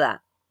credit for that.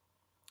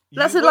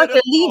 That's a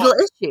legal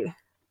issue.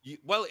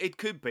 Well, it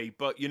could be,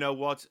 but you know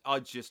what? I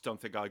just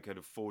don't think I could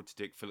afford to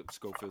take Philip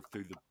Schofield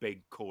through the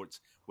big courts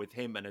with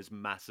him and his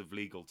massive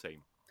legal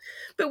team.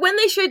 But when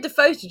they showed the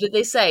photo, did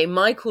they say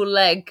Michael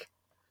Legg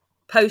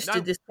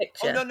posted this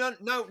picture? Oh,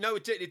 no,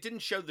 it didn't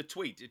show the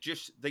tweet.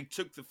 They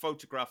took the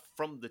photograph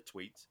from the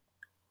tweet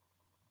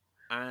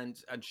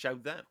and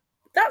showed that.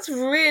 That's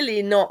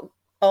really not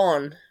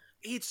on.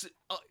 It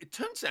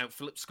turns out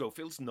Philip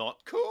Schofield's not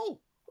cool.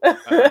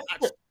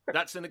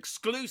 That's an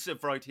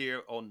exclusive right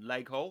here on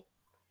Leg Hole.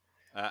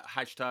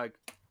 Hashtag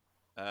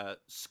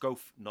Scof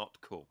not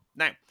cool.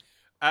 Now,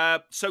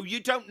 so you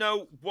don't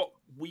know what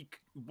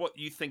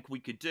you think we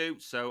could do.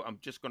 So I'm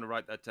just going to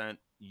write that down.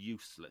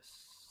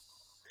 useless.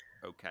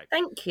 Okay.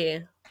 Thank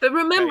you. But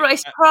remember, Okay.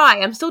 I try.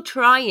 I'm still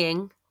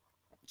trying.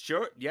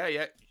 Sure.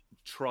 Yeah.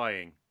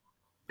 Trying.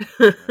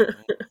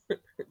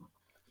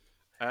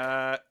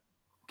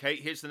 Okay,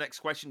 here's the next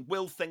question.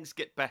 Will things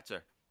get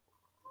better?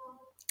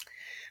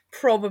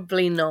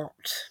 Probably not.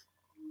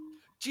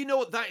 Do you know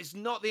what? That is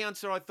not the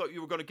answer I thought you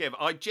were going to give.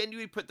 I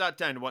genuinely put that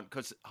down to one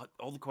because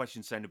all the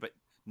questions sound a bit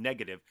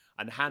negative,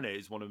 and Hannah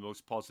is one of the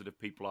most positive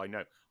people I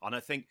know. And I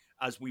think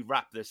as we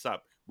wrap this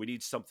up, we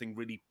need something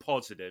really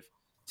positive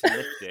to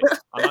lift it.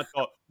 And I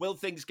thought, will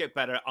things get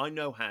better? I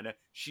know Hannah.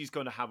 She's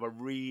going to have a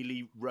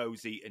really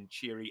rosy and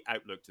cheery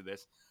outlook to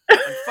this. And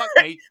fuck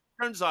me,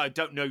 turns out I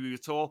don't know you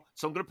at all,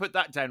 so I'm going to put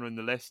that down on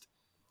the list.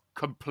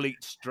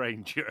 Complete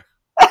stranger.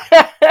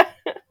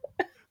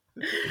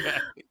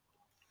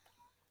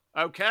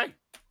 Okay.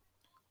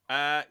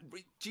 Why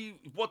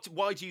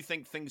do you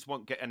think things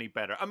won't get any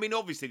better? I mean,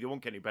 obviously they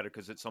won't get any better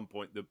because at some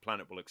point the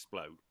planet will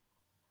explode.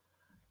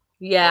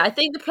 Yeah, What? I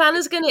think the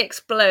planet's going to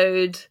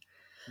explode.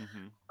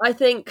 Mm-hmm. I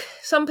think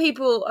some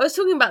people. I was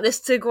talking about this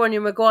to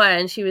Gráinne Maguire,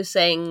 and she was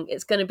saying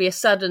it's going to be a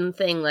sudden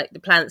thing, like the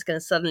planet's going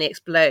to suddenly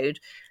explode.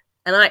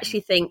 And I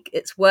actually think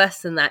it's worse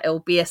than that. It'll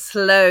be a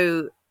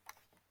slow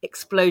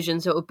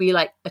explosion, so it will be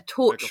like a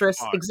torturous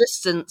fart.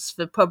 existence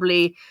for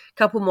probably a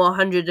couple more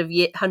hundred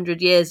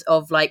years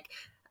of like,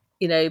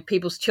 you know,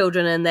 people's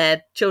children and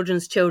their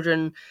children's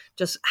children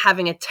just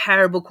having a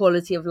terrible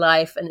quality of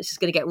life, and it's just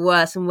going to get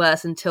worse and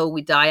worse until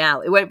we die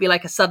out. It won't be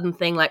like a sudden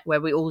thing like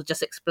where we all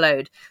just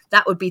explode.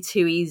 That would be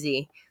too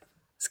easy.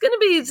 It's going to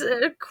be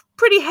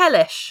pretty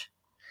hellish.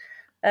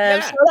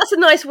 Yeah. So that's a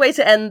nice way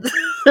to end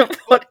the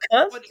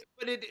podcast.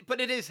 But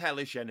it is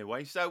hellish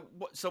anyway. So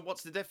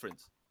what's the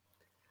difference?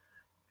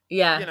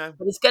 Yeah, You know,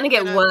 but it's going to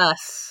get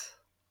worse.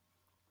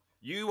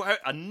 You heard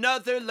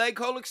another leg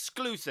hole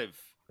exclusive.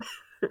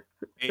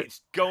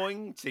 It's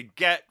going to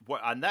get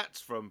and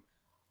that's from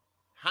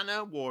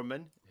Hannah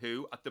Warman,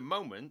 who at the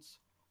moment,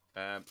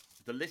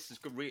 the list is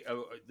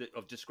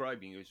of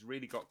describing you has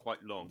really got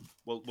quite long.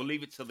 We'll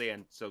leave it till the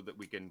end so that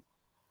we can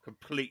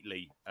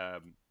completely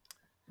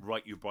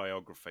write your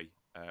biography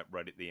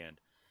right at the end.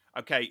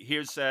 Okay,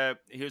 here's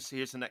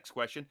the next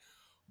question.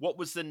 What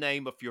was the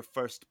name of your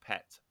first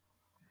pet?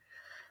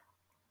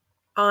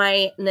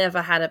 I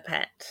never had a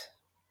pet.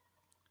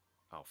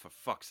 Oh, for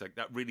fuck's sake!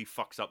 That really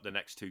fucks up the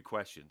next two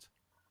questions.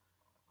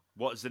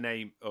 What is the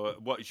name?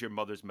 What is your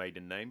mother's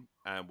maiden name?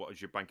 And what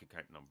is your bank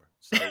account number?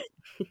 So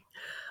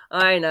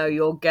I know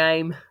your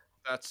game.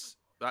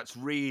 that's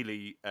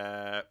really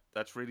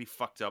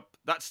fucked up.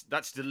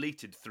 That's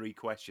deleted 3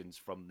 questions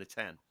from the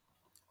 10.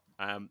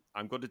 I'm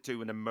going to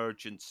do an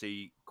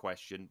emergency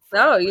question.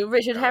 Oh, you're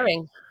Richard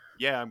Herring.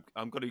 Yeah,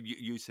 I'm going to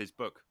use his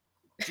book.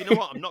 Do you know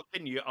what? I'm not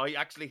kidding you. I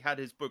actually had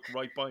his book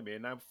right by me,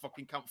 and now I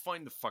fucking can't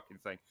find the fucking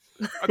thing.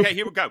 Okay,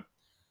 here we go.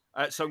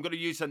 So I'm going to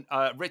use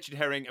a Richard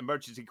Herring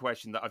emergency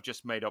question that I've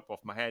just made up off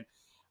my head.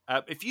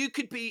 If you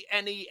could be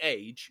any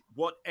age,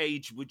 what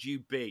age would you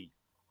be?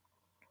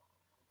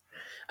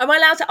 Am I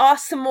allowed to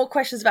ask some more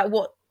questions about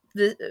what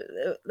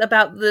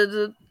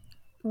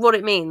what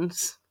it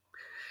means?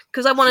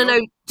 Because I want to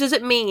know, does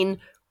it mean,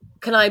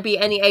 can I be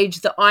any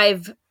age that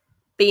I've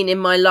been in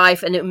my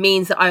life and it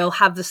means that I'll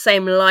have the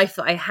same life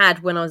that I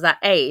had when I was that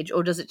age?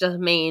 Or does it just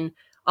mean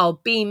I'll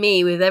be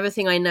me with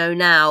everything I know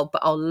now,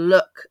 but I'll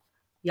look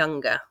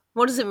younger?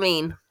 What does it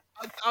mean?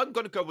 I'm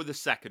going to go with the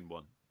second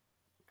one.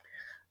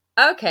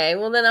 Okay,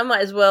 well then I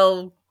might as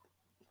well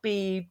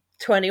be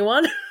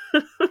 21.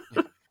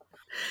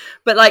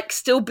 But like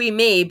still be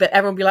me, but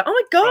everyone be like, oh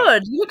my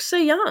God, you look so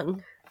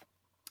young.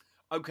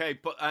 Okay,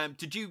 but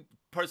did you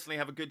personally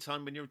have a good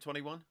time when you were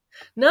 21?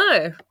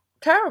 No,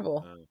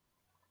 terrible.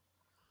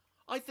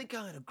 I think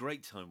I had a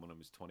great time when I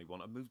was 21.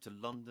 I moved to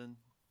London.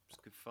 It was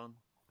good fun.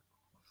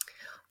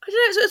 I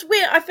don't know, so it's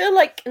weird. I feel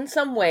like in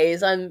some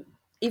ways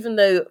even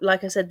though,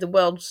 like I said, the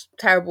world's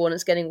terrible and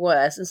it's getting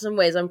worse, in some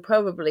ways I'm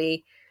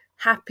probably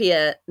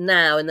happier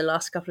now in the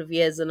last couple of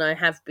years than I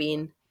have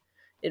been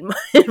in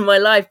my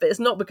life. But it's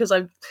not because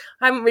I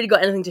haven't really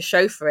got anything to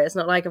show for it. It's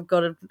not like I've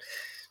got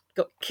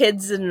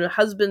kids and a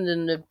husband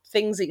and the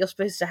things that you're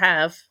supposed to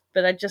have.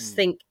 But I just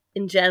think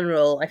in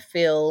general, I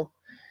feel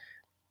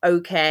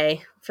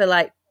okay. I feel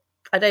like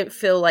I don't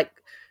feel like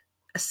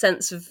a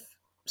sense of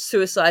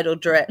suicidal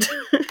dread.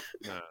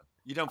 No,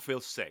 you don't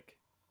feel sick.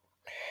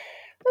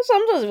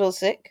 Sometimes I feel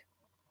sick.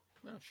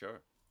 No,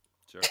 sure.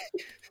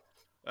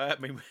 I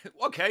mean,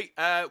 okay.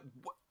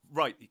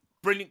 Right,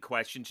 brilliant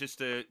question. Just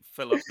to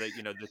fill up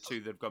the two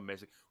that have gone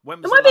missing.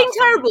 When was Am I the being last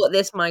time terrible at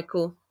this,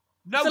 Michael?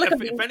 No, like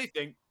if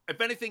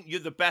anything,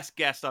 you're the best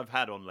guest I've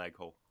had on Leg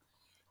Hole.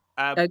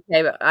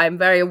 Okay, but I'm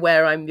very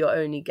aware I'm your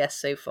only guest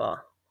so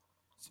far.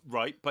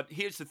 Right, but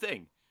here's the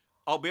thing.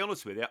 I'll be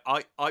honest with you.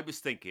 I was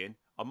thinking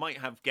I might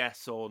have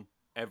guests on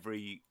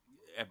every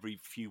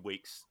few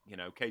weeks,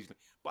 occasionally.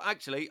 But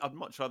actually, I'd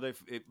much rather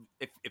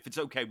if it's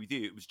okay with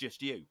you, it was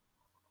just you,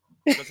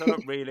 because I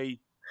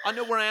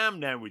know where I am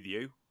now with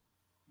you,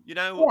 and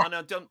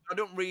I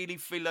don't really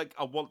feel like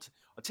I want.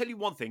 I'll tell you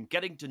one thing: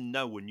 getting to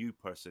know a new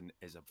person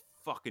is a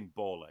fucking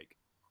ball ache.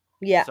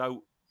 Yeah.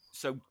 So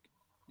So,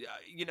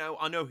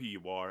 I know who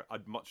you are.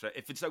 I'd much rather,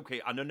 if it's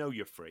okay, and I know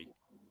you're free.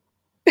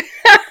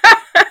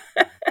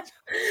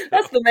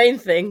 That's the main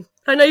thing.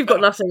 I know you've got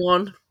So, nothing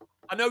on.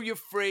 I know you're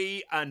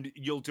free, and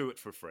you'll do it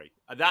for free.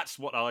 And that's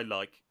what I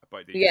like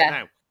about you. Yeah.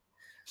 Now,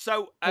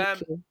 so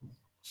Thank you.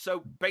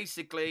 so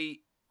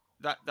basically,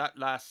 that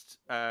last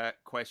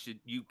question,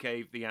 you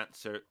gave the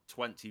answer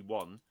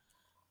 21.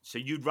 So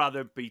you'd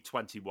rather be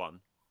 21.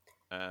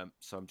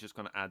 So I'm just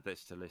going to add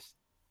this to list.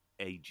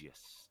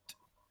 Ageist.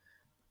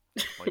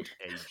 Quite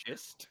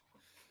ageist.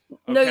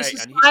 No, Okay, and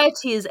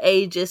society is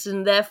ageist,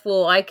 and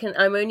therefore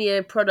I'm only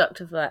a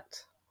product of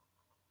that.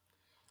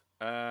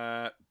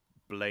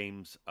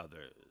 blames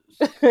others.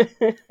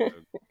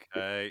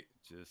 Okay,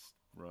 just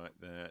write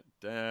that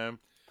down.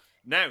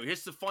 Now,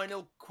 here's the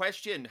final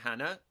question,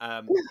 Hannah.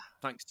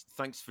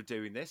 Thanks for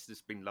doing this. This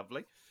has been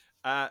lovely.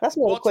 That's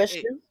not a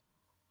question.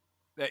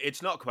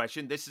 It's not a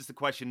question. This is the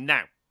question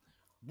now.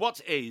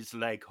 What is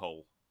leg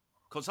hole?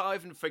 Because I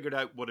haven't figured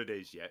out what it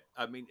is yet.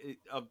 I mean,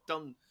 I've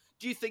done.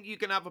 Do you think you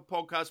can have a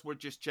podcast where it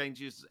just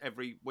changes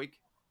every week?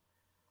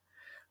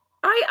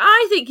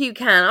 I think you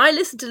can. I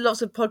listen to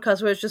lots of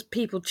podcasts where it's just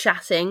people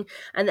chatting,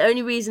 and the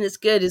only reason it's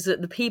good is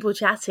that the people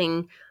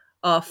chatting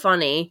are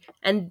funny.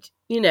 And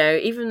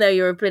even though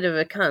you're a bit of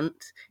a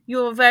cunt,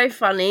 you're very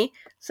funny.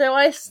 So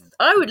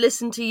I would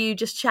listen to you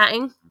just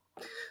chatting.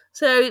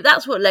 So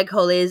that's what Leg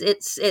Hole is.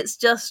 It's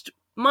just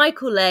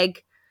Michael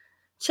Legg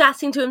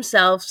chatting to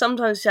himself,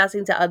 sometimes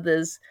chatting to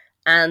others.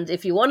 And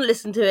if you want to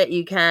listen to it,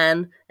 you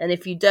can. And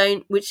if you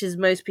don't, which is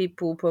most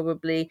people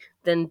probably,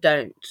 then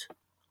don't.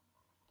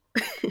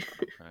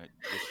 Right,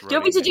 Do you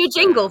want me to do a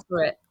jingle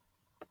for it?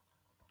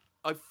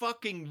 I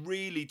fucking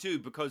really do,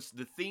 because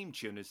the theme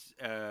tune is,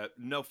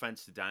 no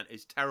offense to Dan,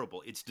 is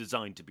terrible. It's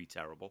designed to be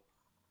terrible.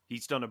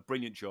 He's done a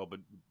brilliant job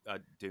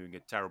at doing a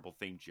terrible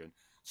theme tune.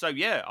 So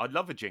yeah, I'd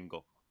love a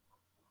jingle.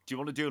 Do you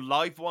want to do a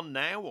live one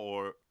now,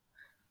 or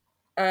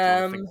do you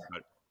want to think about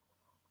it?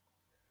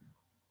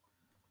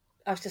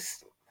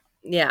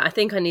 I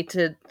think I need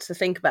to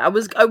think about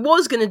it. I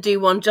was going to do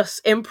one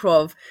just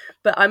improv,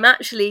 but I'm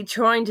actually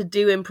trying to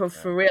do improv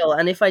for real.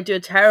 And if I do a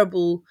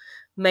terrible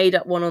made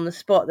up one on the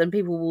spot, then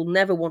people will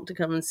never want to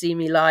come and see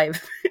me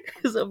live,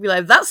 because they'll be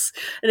like, "That's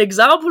an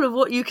example of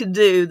what you can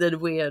do. Then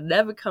we are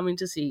never coming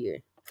to see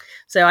you."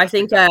 So I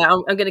think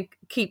I'm going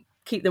to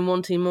keep them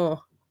wanting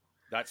more.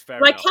 That's fair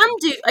But enough.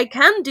 I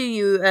can do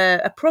you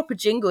a proper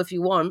jingle if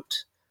you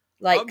want,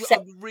 like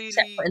separate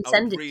and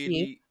send it to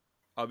you.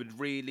 I would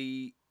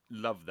really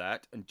love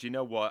that. And do you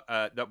know what?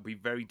 That would be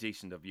very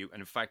decent of you.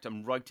 And in fact,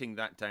 I'm writing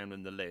that down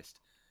on the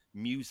list.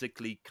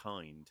 Musically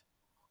kind.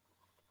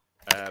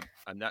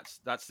 And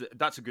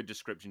that's a good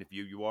description of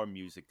you. You are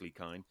musically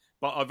kind.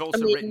 But I've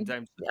also written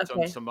down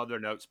some other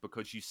notes,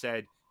 because you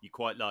said you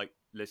quite like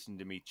listening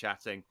to me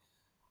chatting,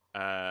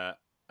 and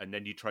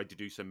then you tried to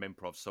do some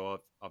improv. So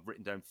I've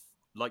written down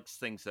likes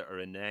things that are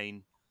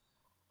inane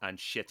and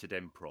shit at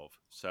improv.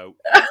 So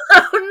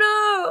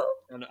oh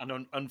no!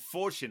 And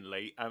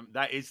unfortunately,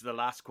 that is the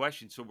last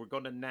question. So we're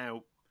going to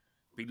now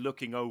be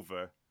looking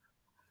over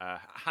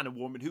Hannah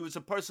Warman, who is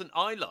a person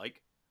I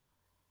like,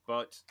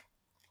 but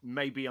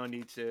maybe I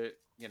need to,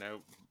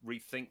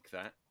 rethink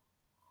that.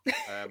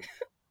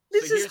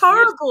 This is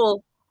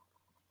horrible.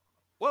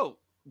 Well,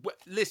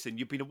 listen,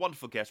 you've been a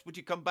wonderful guest. Would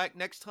you come back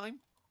next time?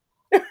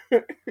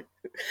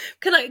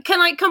 Can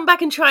I come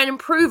back and try and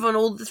improve on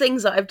all the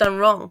things that I've done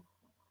wrong?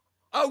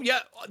 Oh yeah,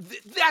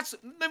 that's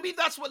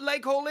what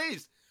Leg Hole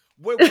is,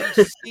 where we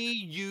see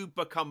you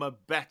become a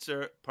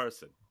better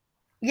person.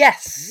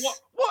 Yes.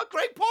 What a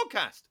great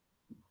podcast.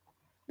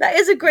 That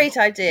is a great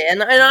idea,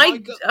 and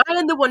I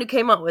am the one who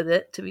came up with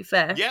it, to be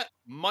fair. Yeah,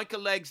 Michael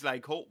Legg's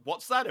Leg Hole.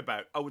 What's that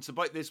about? Oh, it's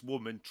about this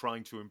woman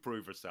trying to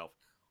improve herself.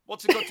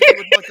 What's it got to do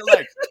with Michael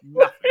Leggs?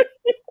 Nothing.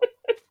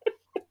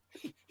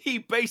 He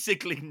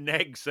basically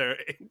negs her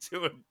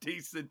into a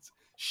decent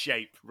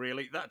shape,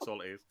 really. That's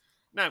all it is.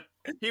 Now,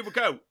 here we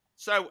go.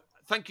 So,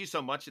 thank you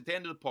so much. At the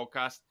end of the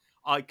podcast,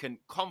 I can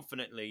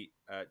confidently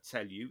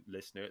tell you,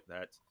 listener,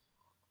 that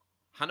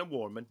Hannah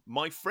Warman,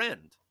 my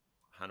friend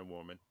Hannah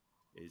Warman,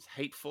 is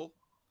hateful,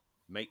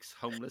 makes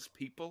homeless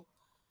people.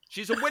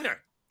 She's a winner.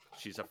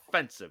 She's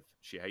offensive.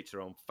 She hates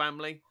her own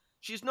family.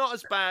 She's not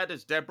as bad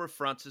as Deborah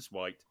Francis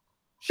White.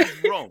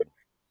 She's wrong.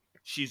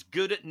 She's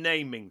good at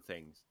naming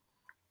things.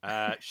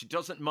 She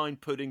doesn't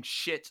mind putting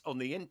shit on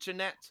the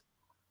internet.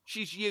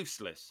 She's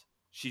useless.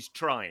 She's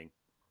trying.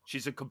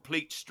 She's a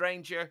complete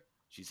stranger.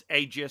 She's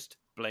ageist,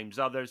 blames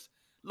others,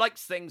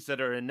 likes things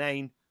that are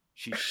inane.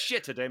 She's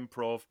shit at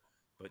improv,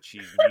 but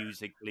she's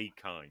musically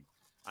kind.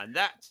 And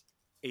that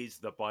is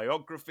the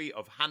biography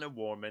of Hannah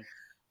Warman.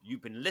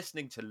 You've been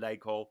listening to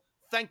Leg Hole.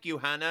 Thank you,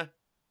 Hannah.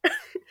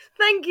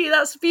 Thank you.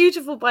 That's a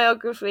beautiful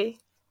biography.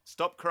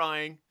 Stop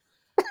crying,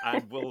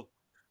 and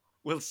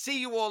we'll see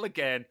you all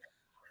again.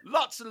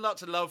 Lots and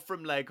lots of love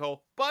from Leg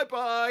Hole.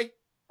 Bye-bye.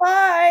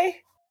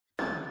 Bye.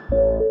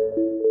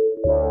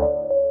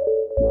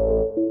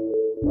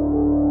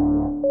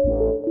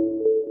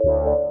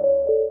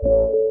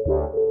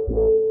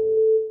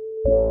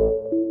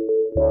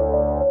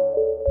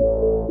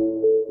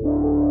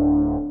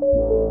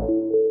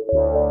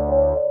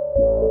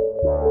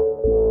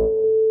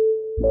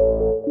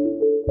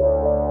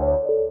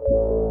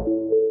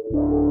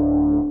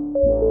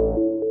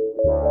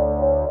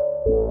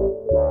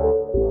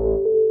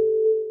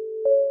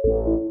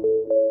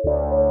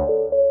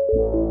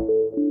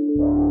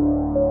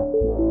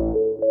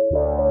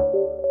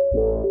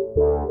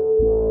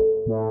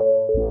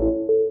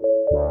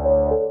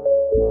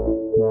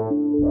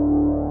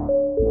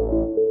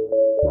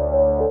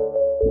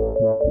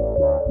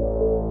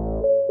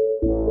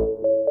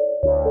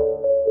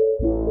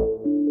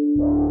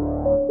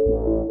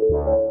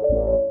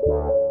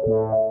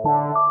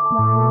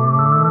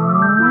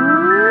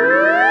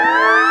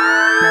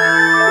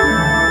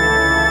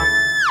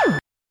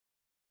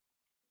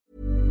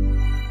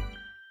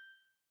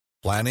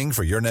 Planning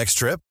for your next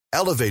trip?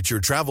 Elevate your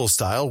travel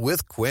style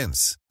with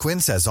Quince.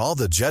 Quince has all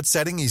the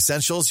jet-setting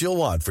essentials you'll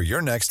want for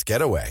your next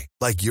getaway,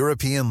 like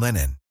European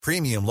linen,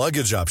 premium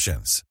luggage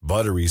options,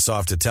 buttery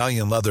soft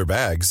Italian leather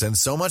bags, and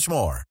so much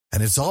more.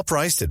 And it's all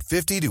priced at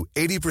 50 to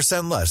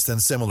 80% less than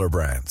similar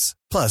brands.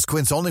 Plus,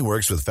 Quince only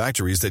works with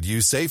factories that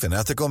use safe and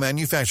ethical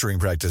manufacturing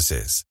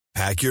practices.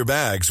 Pack your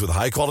bags with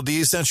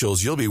high-quality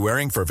essentials you'll be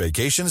wearing for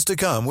vacations to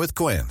come with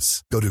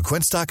Quince. Go to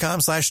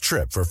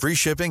quince.com/trip for free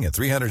shipping and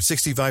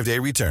 365-day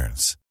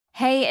returns.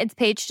 Hey, it's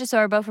Paige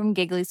DeSorbo from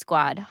Giggly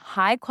Squad.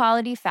 High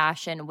quality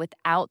fashion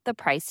without the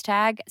price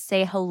tag.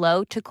 Say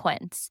hello to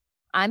Quince.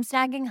 I'm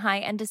snagging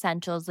high-end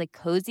essentials like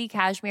cozy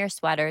cashmere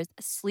sweaters,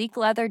 sleek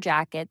leather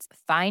jackets,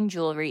 fine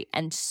jewelry,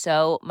 and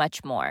so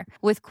much more.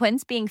 With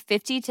Quince being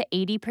 50 to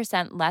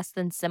 80% less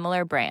than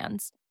similar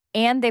brands.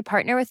 And they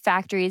partner with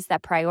factories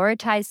that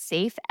prioritize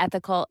safe,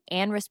 ethical,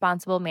 and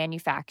responsible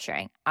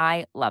manufacturing.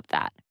 I love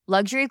that.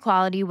 Luxury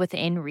quality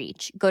within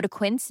reach. Go to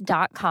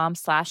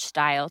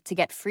quince.com/style to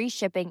get free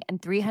shipping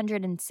and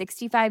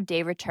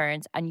 365-day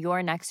returns on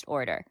your next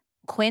order.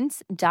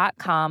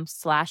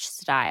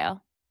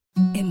 Quince.com/style.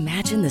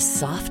 Imagine the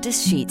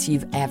softest sheets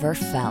you've ever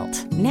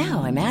felt.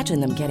 Now imagine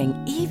them getting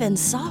even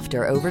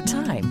softer over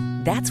time.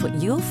 That's what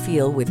you'll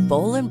feel with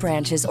Boll &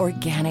 Branch's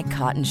organic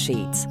cotton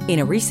sheets. In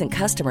a recent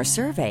customer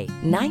survey,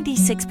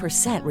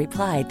 96%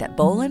 replied that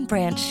Boll &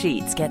 Branch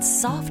sheets get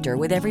softer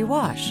with every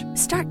wash.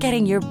 Start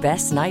getting your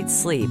best night's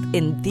sleep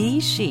in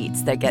these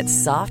sheets that get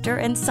softer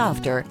and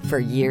softer for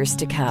years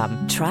to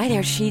come. Try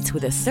their sheets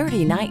with a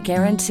 30-night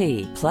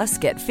guarantee. Plus,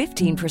 get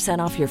 15%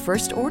 off your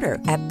first order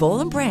at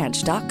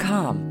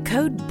bollandbranch.com.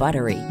 Code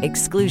BUTTERY.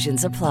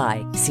 Exclusions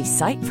apply. See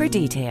site for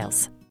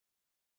details.